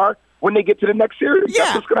Heat are when they get to the next series. Yeah.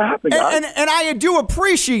 That's what's going to happen, guys. And I do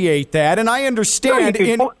appreciate that, and I understand.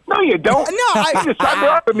 No, you don't. No, you just tried to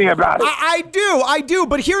argue me about it. I do.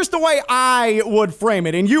 But here's the way I would frame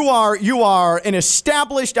it. And you are an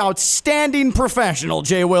established, outstanding professional,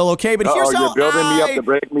 Jay Will. Okay, but here's how you're building me up to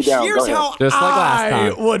break me down. Here's how Just like last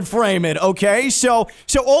time. I would frame it. Okay, so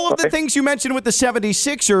all of the things you mentioned with the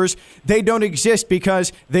 76ers, they don't exist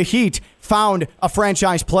because the Heat found a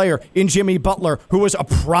franchise player in Jimmy Butler who was a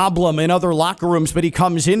problem in other locker rooms, but he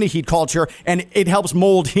comes into Heat culture and it helps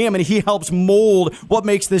mold him, and he helps mold what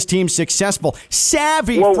makes this team successful.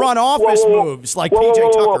 Savvy front office moves like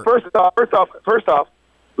PJ Tucker. First off,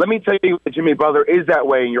 let me tell you that Jimmy Butler is that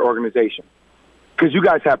way in your organization, because you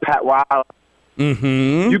guys have Pat Riley.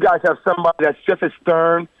 Mm-hmm. You guys have somebody that's just as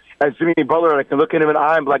stern as Jimmy Butler that can look at him in the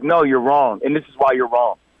eye and be like, no, you're wrong, and this is why you're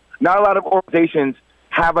wrong. Not a lot of organizations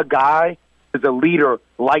have a guy as a leader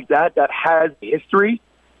like that has history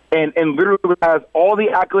and literally has all the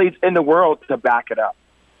accolades in the world to back it up.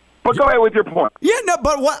 But go ahead with your point. Yeah, no,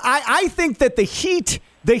 but what I think that the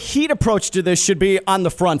Heat approach to this should be on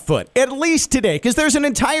the front foot, at least today, because there's an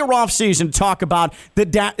entire offseason to talk about the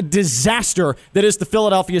disaster that is the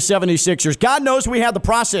Philadelphia 76ers. God knows we had the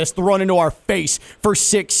process thrown into our face for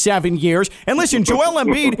 6-7 years. And listen, Joel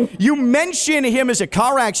Embiid, you mention him as a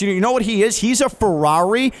car accident. You know what he is? He's a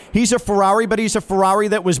Ferrari. He's a Ferrari, but he's a Ferrari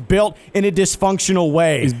that was built in a dysfunctional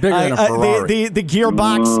way. He's bigger than a Ferrari. The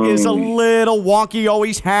gearbox is a little wonky,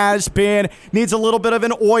 always has been. Needs a little bit of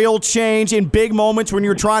an oil change in big moments when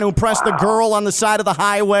you're trying to impress the girl on the side of the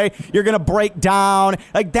highway. You're going to break down.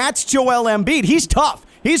 Like, that's Joel Embiid. He's tough.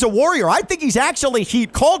 He's a warrior. I think he's actually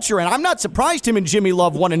Heat culture, and I'm not surprised him and Jimmy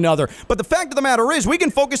love one another. But the fact of the matter is, we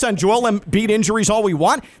can focus on Joel Embiid injuries all we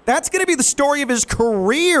want. That's going to be the story of his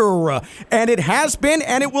career, and it has been,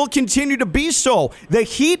 and it will continue to be so. The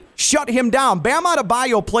Heat shut him down. Bam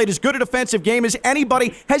Adebayo played as good a defensive game as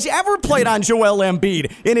anybody has ever played on Joel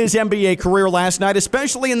Embiid in his NBA career last night,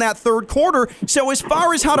 especially in that third quarter. So as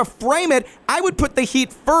far as how to frame it, I would put the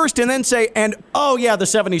Heat first and then say, the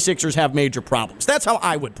 76ers have major problems. That's how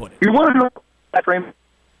I would put it. You want to know that frame?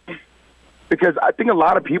 Because I think a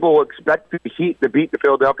lot of people expect the Heat to beat the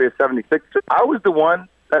Philadelphia 76ers. I was the one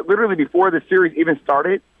that literally before the series even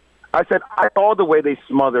started, I said, I saw the way they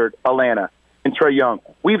smothered Atlanta and Trae Young.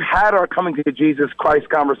 We've had our coming to Jesus Christ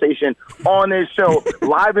conversation on this show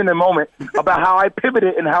live in the moment about how I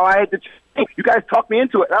pivoted and how I had to change. You guys talked me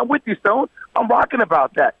into it. I'm with you, Stone. I'm rocking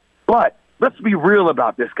about that. But let's be real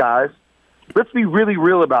about this, guys. Let's be really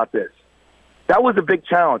real about this. That was a big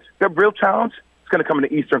challenge. The real challenge is going to come in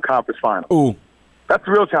the Eastern Conference Finals. Ooh. That's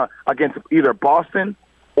the real challenge against either Boston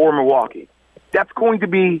or Milwaukee. That's going to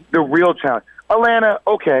be the real challenge. Atlanta,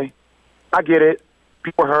 okay, I get it.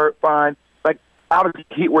 People hurt, fine. Like, obviously,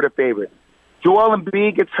 Heat were the favorite. Joel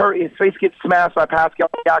Embiid gets hurt. His face gets smashed by Pascal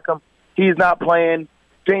Siakam. He's not playing.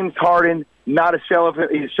 James Harden, not a shell of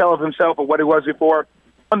himself of what he was before.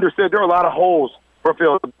 Understood, there are a lot of holes for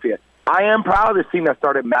Philadelphia. I am proud of this team that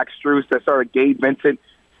started Max Strus, that started Gabe Vincent.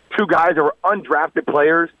 Two guys that were undrafted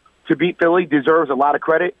players to beat Philly deserves a lot of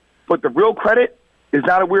credit. But the real credit is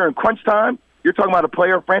now that we're in crunch time, you're talking about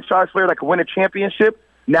a franchise player that can win a championship.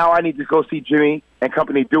 Now I need to go see Jimmy and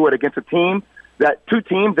company do it against two teams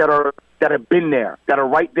that have been there, that are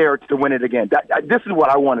right there to win it again. This is what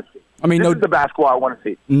I want to see. I mean, this is the basketball I want to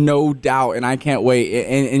see. No doubt, and I can't wait.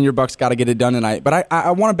 And your Bucks got to get it done tonight. But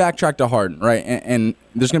I want to backtrack to Harden, right? And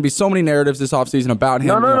there's going to be so many narratives this offseason about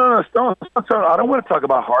him. No, Stone. I don't want to talk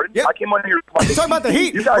about Harden. Yeah. I came on here. We're talking about the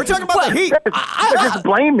Heat. We're talking about the Heat. You guys just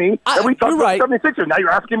blame me that we talk about 76ers. Now you're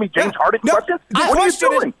asking me James Harden questions? What are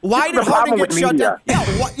you doing? Why did Harden get shut down?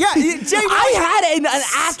 Jay, I had an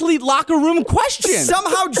athlete locker room question.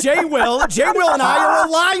 Somehow Jay Will and I are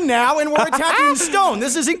aligned now, and we're attacking Stone.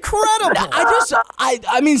 This is incredible.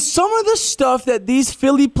 I mean, some of the stuff that these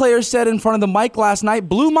Philly players said in front of the mic last night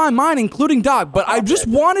blew my mind, including Doc. But I just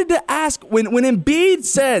wanted to ask, when Embiid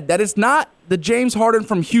said that it's not the James Harden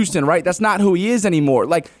from Houston, right? That's not who he is anymore.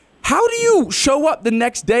 Like, how do you show up the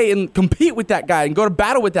next day and compete with that guy and go to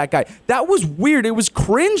battle with that guy? That was weird. It was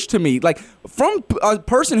cringe to me. Like, from a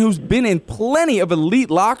person who's been in plenty of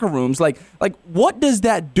elite locker rooms, like what does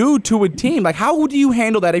that do to a team? Like, how do you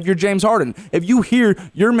handle that if you're James Harden? If you hear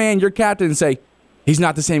your man, your captain, say, he's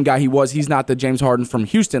not the same guy he was, he's not the James Harden from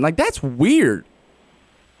Houston. Like, that's weird.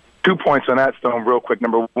 2 points on that, Stone, real quick.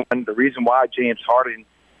 Number one, the reason why James Harden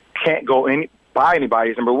can't go by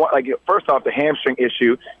anybody is, number one, like, first off, the hamstring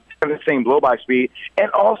issue, the same blow-by speed,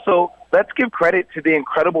 and also let's give credit to the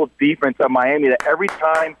incredible defense of Miami that every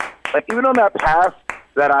time, like even on that pass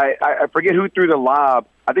that I forget who threw the lob,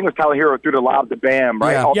 I think it was Tyler Hero threw the lob to Bam,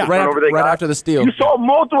 right? Yeah, right after the steal. You saw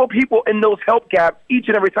multiple people in those help gaps each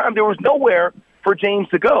and every time. There was nowhere for James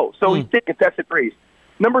to go, so he's taking contested threes.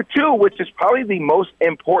 Number two, which is probably the most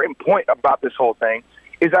important point about this whole thing,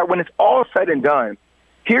 is that when it's all said and done,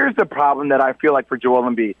 here's the problem that I feel like for Joel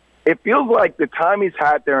Embiid. It feels like the time he's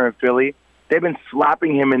had there in Philly, they've been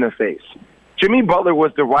slapping him in the face. Jimmy Butler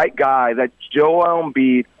was the right guy that Joel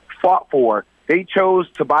Embiid fought for. They chose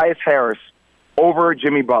Tobias Harris over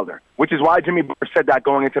Jimmy Butler, which is why Jimmy Butler said that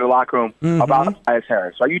going into the locker room about Tobias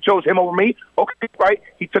Harris. So you chose him over me? Okay, right.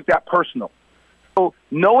 He took that personal. So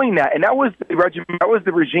knowing that, and that was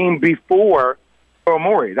the regime before Daryl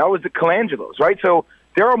Morey. That was the Colangelos, right? So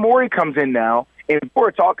Daryl Morey comes in now, and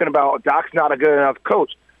we're talking about Doc's not a good enough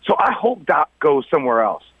coach. So I hope Doc goes somewhere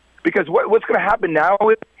else. Because what's going to happen now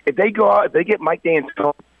is if they go out, if they get Mike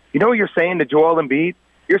D'Antoni, you know what you're saying to Joel Embiid?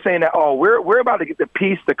 You're saying that, we're about to get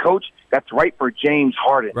the coach that's right for James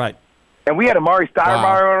Harden. Right. And we had Amari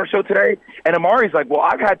Stoudemire on our show today, and Amari's like, well,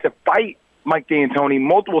 I've had to fight Mike D'Antoni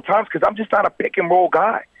multiple times because I'm just not a pick-and-roll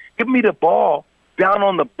guy. Give me the ball down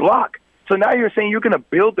on the block. So now you're saying you're going to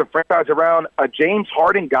build the franchise around a James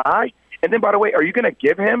Harden guy? And then, by the way, are you going to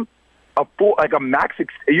give him a max?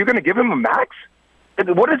 Are you going to give him a max?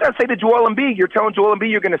 What does that say to Joel Embiid? You're telling Joel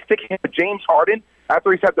Embiid you're going to stick him with James Harden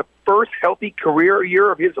after he's had the first healthy career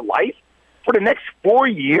year of his life for the next 4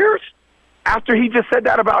 years? After he just said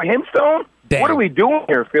that about him, Stone? Damn. What are we doing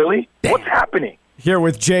here, Philly? Damn. What's happening? Here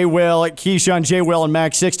with Jay Will, Keyshawn, Jay Will, and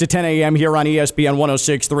Max, 6 to 10 a.m. here on ESPN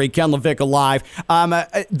 106.3, Ken LaVicka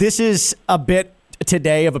Live. This is a bit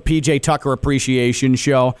today of a PJ Tucker appreciation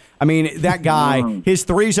show. I mean, that guy, his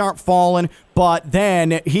threes aren't falling, but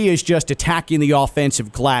then he is just attacking the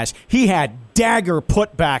offensive glass. He had dagger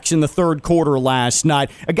putbacks in the third quarter last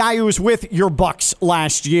night. A guy who was with your Bucks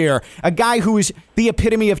last year. A guy who is the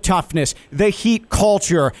epitome of toughness, the Heat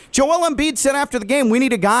culture. Joel Embiid said after the game, we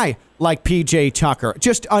need a guy like PJ Tucker.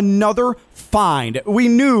 Just another find. We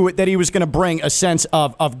knew that he was going to bring a sense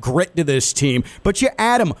of grit to this team, but you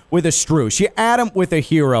add him with a Strus, you add him with a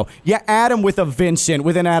Hero, you add him with a Vincent,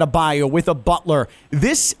 with an Adebayo, with a Butler.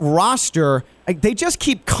 This roster, they just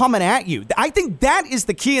keep coming at you. I think that is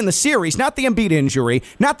the key in the series, not the Embiid injury,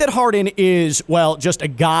 not that Harden is, well, just a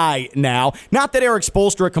guy now, not that Eric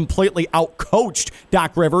Spoelstra completely outcoached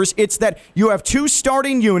Doc Rivers. It's that you have two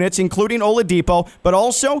starting units, including Oladipo, but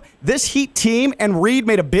also this Heat team, and Reed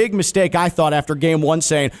made a big mistake, I thought, after game one,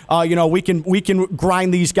 saying, we can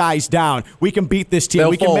grind these guys down. We can beat this team.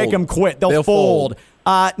 We can make them quit. They'll fold.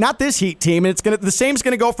 Not this Heat team, and the same's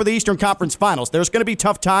going to go for the Eastern Conference Finals. There's going to be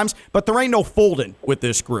tough times, but there ain't no folding with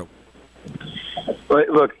this group.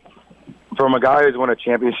 Look, from a guy who's won a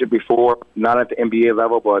championship before, not at the NBA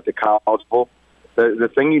level, but at the college level, the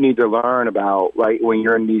thing you need to learn about, right, when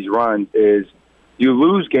you're in these runs is you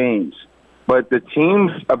lose games, but the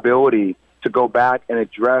team's ability to go back and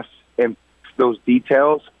address those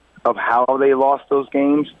details of how they lost those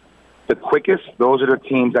games, the quickest, those are the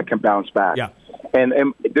teams that can bounce back. Yeah.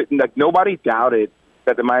 And like nobody doubted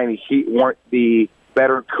that the Miami Heat weren't the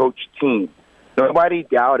better coached team. Nobody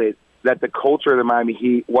doubted that the culture of the Miami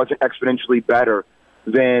Heat wasn't exponentially better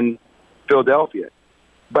than Philadelphia.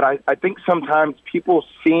 But I think sometimes people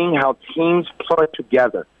seeing how teams play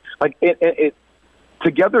together, like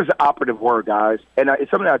together is the operative word, guys. And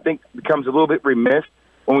it's something that I think becomes a little bit remiss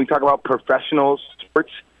when we talk about professional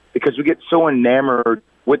sports because we get so enamored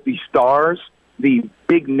with the stars, the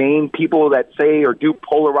big name people that say or do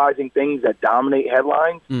polarizing things that dominate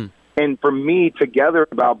headlines. And for me, together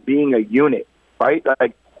about being a unit, right?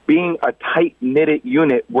 Like being a tight-knitted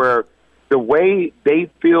unit where the way they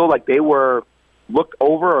feel like they were looked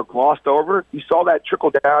over or glossed over, you saw that trickle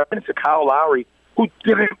down into Kyle Lowry, who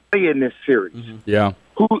didn't play in this series. Yeah.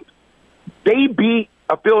 Who they beat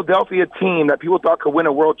a Philadelphia team that people thought could win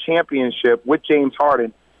a world championship with James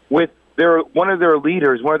Harden, with one of their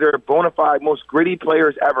leaders, one of their bona fide, most gritty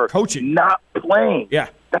players ever, coaching, not playing. Yeah.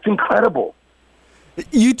 That's incredible.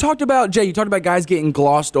 You talked about guys getting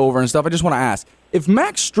glossed over and stuff. I just want to ask, if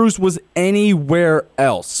Max Strus was anywhere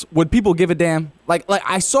else, would people give a damn? Like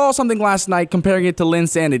I saw something last night comparing it to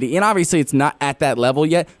Linsanity, and obviously it's not at that level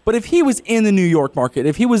yet, but if he was in the New York market,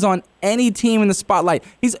 if he was on any team in the spotlight,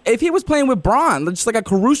 if he was playing with Bron, just like a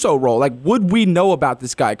Caruso role, like would we know about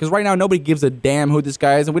this guy? Because right now nobody gives a damn who this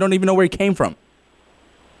guy is, and we don't even know where he came from.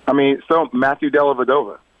 I mean, so Matthew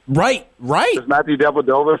Dellavedova. Right. Does Matthew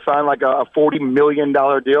Dellavedova sign like a $40 million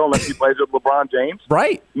deal unless he plays with LeBron James?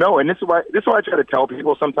 Right. No, and this is why I try to tell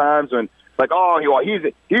people sometimes when like, oh,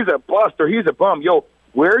 he's a bust or he's a bum. Yo,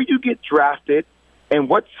 where you get drafted and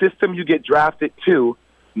what system you get drafted to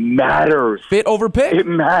matters. Fit over pick. It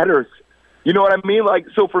matters. You know what I mean? Like,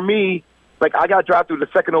 so for me, like I got drafted with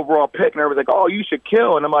the second overall pick, and everybody's like, oh, you should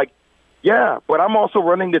kill. And I'm like, yeah, but I'm also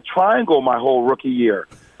running the triangle my whole rookie year.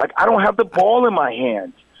 Like, I don't have the ball in my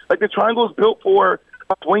hands. Like, the triangle is built for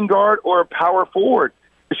a point guard or a power forward,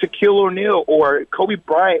 Shaquille O'Neal or Kobe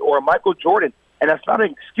Bryant or Michael Jordan, and that's not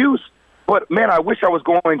an excuse. But, man, I wish I was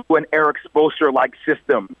going to an Eric Spoelstra-like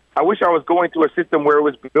system. I wish I was going to a system where it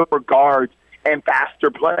was built for guards and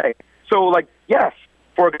faster play. So, like, yes,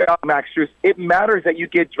 for a guy like Max Strus, it matters that you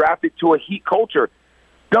get drafted to a Heat culture.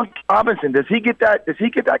 Duncan Robinson, does he get that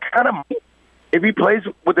kind of money if he plays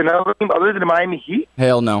with another team other than the Miami Heat?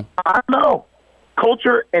 Hell no. I don't know.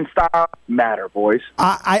 Culture and style matter, boys.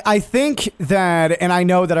 I think that, and I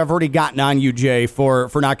know that I've already gotten on you, Jay, for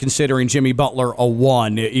not considering Jimmy Butler a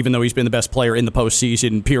 1, even though he's been the best player in the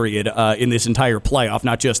postseason, period, in this entire playoff,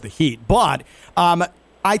 not just the Heat. But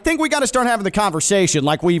I think we got to start having the conversation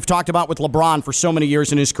like we've talked about with LeBron for so many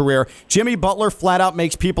years in his career. Jimmy Butler flat out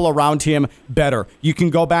makes people around him better. You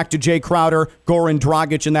can go back to Jay Crowder, Goran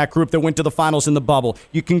Dragic in that group that went to the finals in the bubble.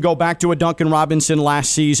 You can go back to a Duncan Robinson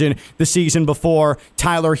last season, the season before,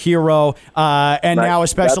 Tyler Hero, and now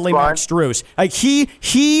especially Max Strus. Like he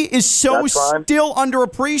is so still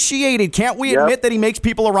underappreciated. Can't we admit that he makes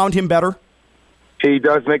people around him better? He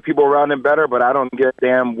does make people around him better, but I don't give a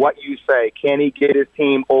damn what you say. Can he get his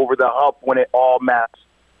team over the hump when it all matters?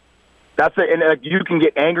 That's it. And you can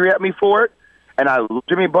get angry at me for it. And I love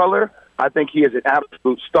Jimmy Butler. I think he is an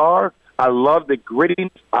absolute star. I love the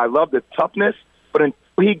grittiness. I love the toughness. But until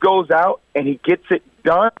he goes out and he gets it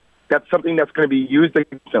done, that's something that's going to be used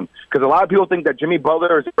against him. Because a lot of people think that Jimmy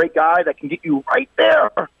Butler is a great guy that can get you right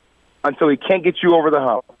there until he can't get you over the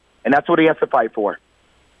hump. And that's what he has to fight for.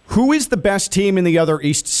 Who is the best team in the other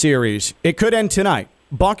East series? It could end tonight.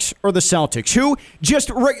 Bucks or the Celtics? Who, just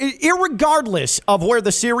irregardless of where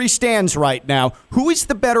the series stands right now, who is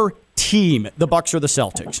the better team, the Bucks or the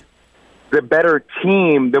Celtics? The better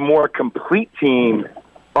team, the more complete team,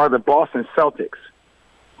 are the Boston Celtics.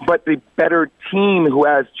 But the better team who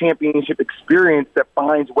has championship experience that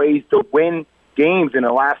finds ways to win games in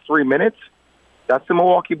the last 3 minutes, that's the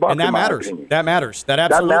Milwaukee Bucks. And that matters. That matters. That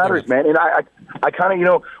absolutely matters, man. And I kind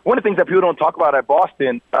of, one of the things that people don't talk about at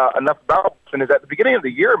Boston enough about Boston is at the beginning of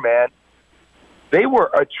the year, man, they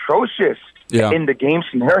were atrocious in the game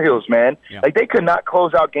scenarios, man. Yeah. Like, they could not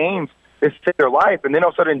close out games this in their life. And then all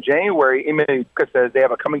of a sudden in January, Ime Udoka says they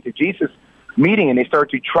have a coming to Jesus meeting, and they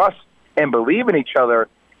start to trust and believe in each other.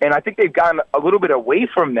 And I think they've gotten a little bit away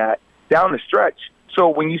from that down the stretch. So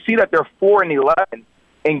when you see that they're 4-11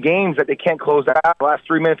 in games that they can't close out the last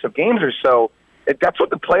 3 minutes of games or so, that's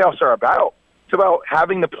what the playoffs are about. It's about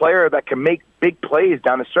having the player that can make big plays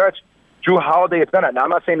down the stretch. Drew Holiday has done it. Now, I'm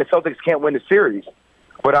not saying the Celtics can't win the series,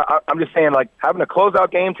 but I'm just saying, like, having a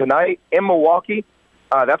closeout game tonight in Milwaukee,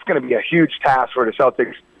 that's going to be a huge task for the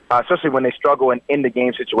Celtics, especially when they struggle in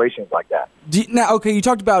end-of-game situations like that. Now, okay, you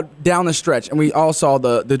talked about down the stretch, and we all saw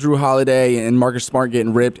the Drew Holiday and Marcus Smart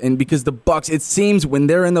getting ripped, and because the Bucks, it seems when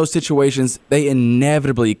they're in those situations, they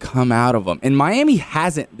inevitably come out of them. And Miami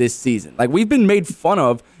hasn't this season. Like, we've been made fun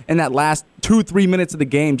of in that last 2-3 minutes of the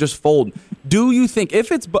game just fold. Do you think,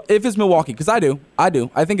 if it's Milwaukee, because I do,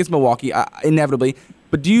 I think it's Milwaukee, inevitably,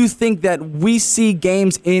 but do you think that we see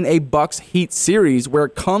games in a Bucks Heat series where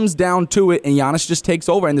it comes down to it and Giannis just takes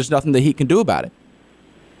over and there's nothing the Heat can do about it?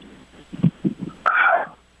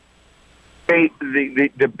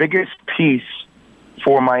 the biggest piece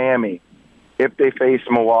for Miami, if they face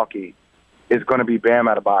Milwaukee, is going to be Bam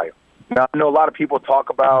Adebayo. Now, I know a lot of people talk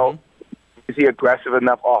about is he aggressive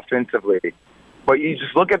enough offensively, but you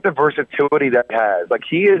just look at the versatility that he has. Like,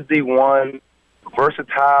 he is the one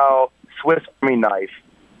versatile Swiss Army knife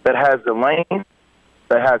that has the lane,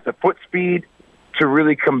 that has the foot speed to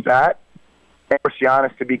really combat, and for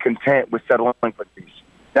Giannis to be content with settling for these.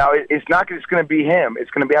 Now, it's not just going to be him. It's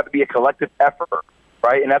going to have to be a collective effort,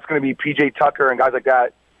 right? And that's going to be P.J. Tucker and guys like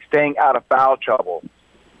that staying out of foul trouble.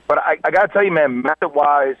 But I got to tell you, man,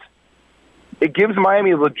 matchup-wise, it gives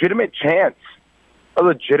Miami a legitimate chance,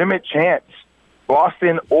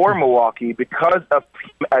 Boston or Milwaukee, because of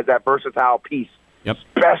him as that versatile piece. Yep.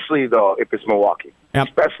 Especially, though, if it's Milwaukee. Yep.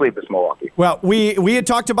 Especially if it's Milwaukee. Well, we had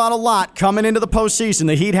talked about a lot coming into the postseason.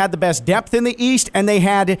 The Heat had the best depth in the East, and they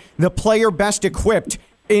had the player best equipped,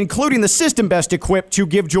 including the system best equipped to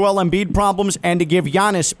give Joel Embiid problems and to give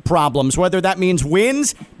Giannis problems. Whether that means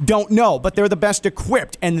wins, don't know, but they're the best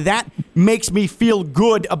equipped, and that makes me feel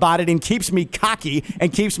good about it and keeps me cocky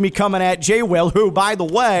and keeps me coming at Jay Will, who, by the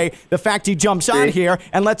way, the fact he jumps on here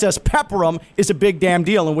and lets us pepper him is a big damn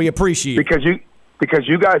deal, and we appreciate it. Because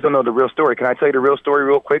you guys don't know the real story. Can I tell you the real story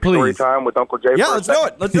real quick? Please. Story time with Uncle Jay. Yeah, let's do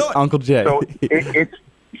it. Let's do it. Uncle Jay. So it's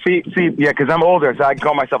because I'm older, so I can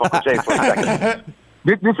call myself Uncle Jay for a second.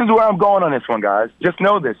 This is where I'm going on this one, guys. Just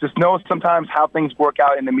know this. Just know sometimes how things work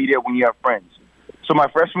out in the media when you have friends. So my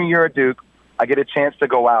freshman year at Duke, I get a chance to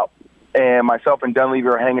go out, and myself and Dunleavy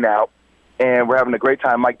are hanging out, and we're having a great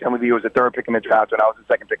time. Mike Dunleavy was the third pick in the draft, and I was the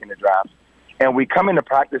second pick in the draft. And we come into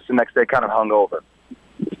practice the next day kind of hungover.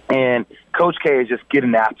 And Coach K is just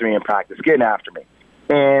getting after me in practice,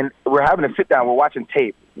 And we're having a sit-down. We're watching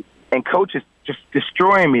tape. And Coach is just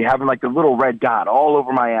destroying me, having, like, the little red dot all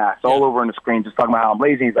over my ass, all over on the screen, just talking about how I'm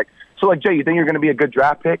lazy. He's like, so, like, Jay, you think you're going to be a good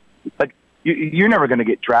draft pick? Like, you're never going to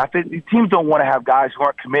get drafted. Teams don't want to have guys who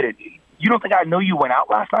aren't committed. You don't think I know you went out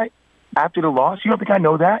last night after the loss? You don't think I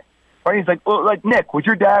know that? Right? He's like, well, like, Nick, would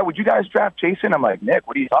you guys draft Jason? I'm like, Nick,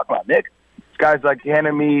 what are you talking about, Nick? This guy's, like,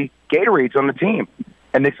 handing me Gatorades on the team.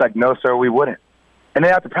 And Nick's like, no, sir, we wouldn't. And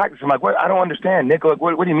then after practice, I'm like, what? I don't understand. Nick, like,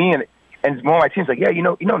 what do you mean? And one of my team's like, yeah, you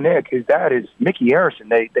know, Nick, his dad is Mickey Harrison.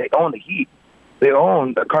 They own the Heat. They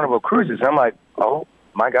own the Carnival Cruises. And I'm like, oh,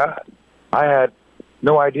 my God. I had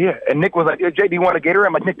no idea. And Nick was like, Jay, do you want a Gatorade?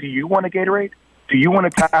 I'm like, Nick, do you want a Gatorade? Do you want a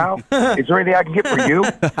towel? Is there anything I can get for you?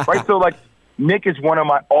 Right? So, like, Nick is one of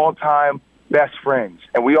my all-time best friends.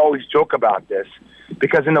 And we always joke about this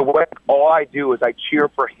because in the West, all I do is I cheer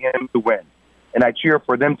for him to win. And I cheer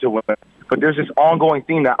for them to win. But there's this ongoing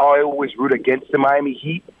theme that I always root against the Miami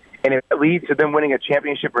Heat. And if it leads to them winning a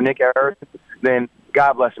championship for Nick Harrison, then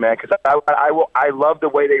God bless him, man. Because I love the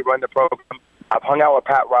way they run the program. I've hung out with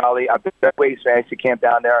Pat Riley. I've been at Wade's fantasy camp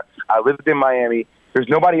down there. I lived in Miami. There's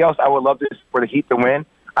nobody else I would love this for the Heat to win.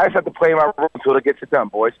 I just have to play my role until it gets it done,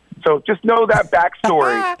 boys. So just know that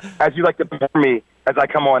backstory as you like to put me as I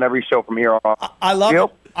come on every show from here on. I love Deal?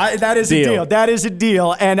 it. That is a deal. That is a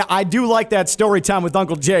deal. And I do like that story time with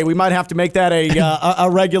Uncle Jay. We might have to make that a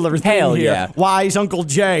regular thing Hell here. yeah. Wise Uncle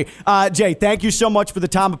Jay. Jay, thank you so much for the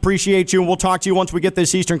time. Appreciate you. And we'll talk to you once we get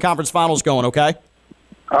this Eastern Conference Finals going, okay?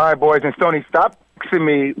 All right, boys. And Stoney, stop texting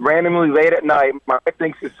me randomly late at night. My wife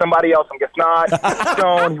thinks it's somebody else. I guess not.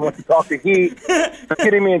 Stone, he wants to talk to Heat. You're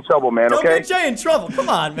getting me in trouble, man, okay? Don't get Jay in trouble. Come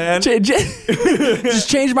on, man. Just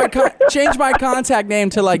change my contact name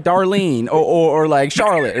to, like, Darlene or like,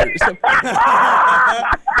 Charlotte. Or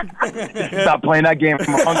Stop playing that game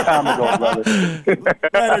from a long time ago, brother.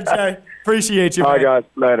 Later, Jay. Appreciate you, man. All right, guys.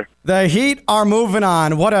 Later. The Heat are moving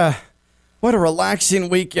on. What a relaxing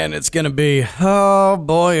weekend it's going to be. Oh,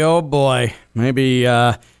 boy. Maybe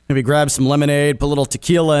grab some lemonade, put a little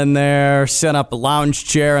tequila in there, set up a lounge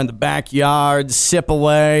chair in the backyard, sip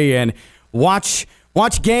away, and watch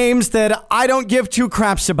games that I don't give two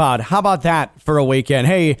craps about. How about that for a weekend?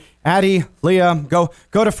 Hey, Addie, Leah, go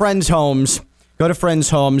to friends' homes. Go to friends'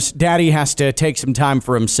 homes. Daddy has to take some time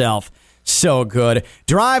for himself. So good.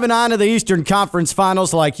 Driving on to the Eastern Conference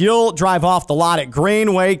Finals like you'll drive off the lot at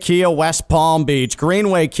Greenway Kia West Palm Beach.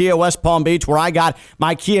 Greenway Kia West Palm Beach, where I got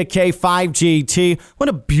my Kia K5 GT. What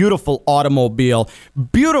a beautiful automobile.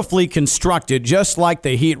 Beautifully constructed, just like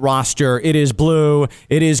the Heat roster. It is blue.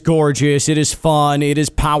 It is gorgeous. It is fun. It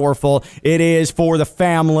is powerful. It is for the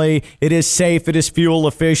family. It is safe. It is fuel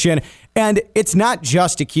efficient. And it's not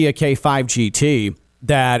just a Kia K5 GT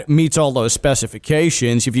that meets all those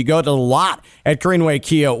specifications. If you go to the lot at Greenway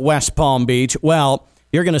Kia West Palm Beach, well,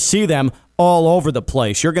 you're going to see them all over the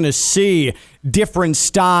place. You're going to see different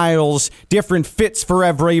styles, different fits for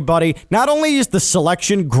everybody. Not only is the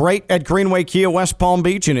selection great at Greenway Kia West Palm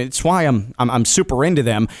Beach, and it's why I'm super into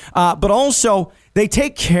them, but also they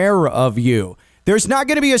take care of you. There's not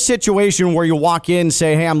going to be a situation where you walk in and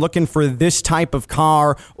say, hey, I'm looking for this type of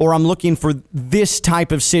car, or I'm looking for this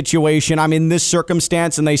type of situation. I'm in this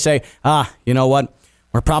circumstance. And they say, you know what?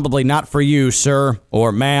 We're probably not for you, sir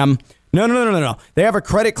or ma'am. No. They have a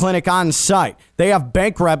credit clinic on site. They have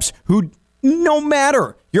bank reps who, no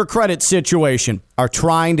matter your credit situation, are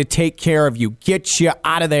trying to take care of you, get you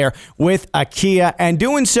out of there with a Kia, and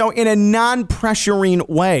doing so in a non-pressuring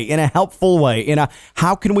way, in a helpful way, in a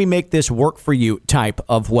how can we make this work for you type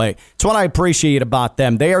of way. It's what I appreciate about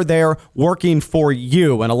them. They are there working for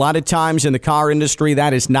you, and a lot of times in the car industry,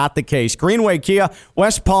 that is not the case. Greenway Kia,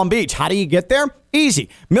 West Palm Beach. How do you get there? Easy.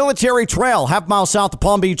 Military Trail, half mile south of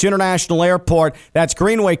Palm Beach International Airport. That's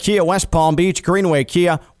Greenway Kia, West Palm Beach. Greenway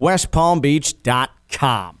Kia,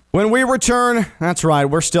 westpalmbeach.com. When we return, that's right,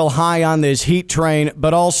 we're still high on this heat train,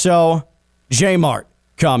 but also J-Mart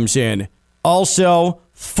comes in. Also,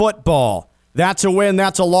 football. That's a win,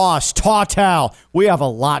 that's a loss. Taw. We have a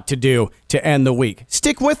lot to do to end the week.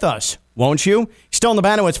 Stick with us, won't you? Still in the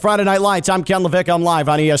Bandit, it's Friday Night Lights. I'm Ken LaVicka. I'm live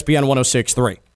on ESPN 106.3.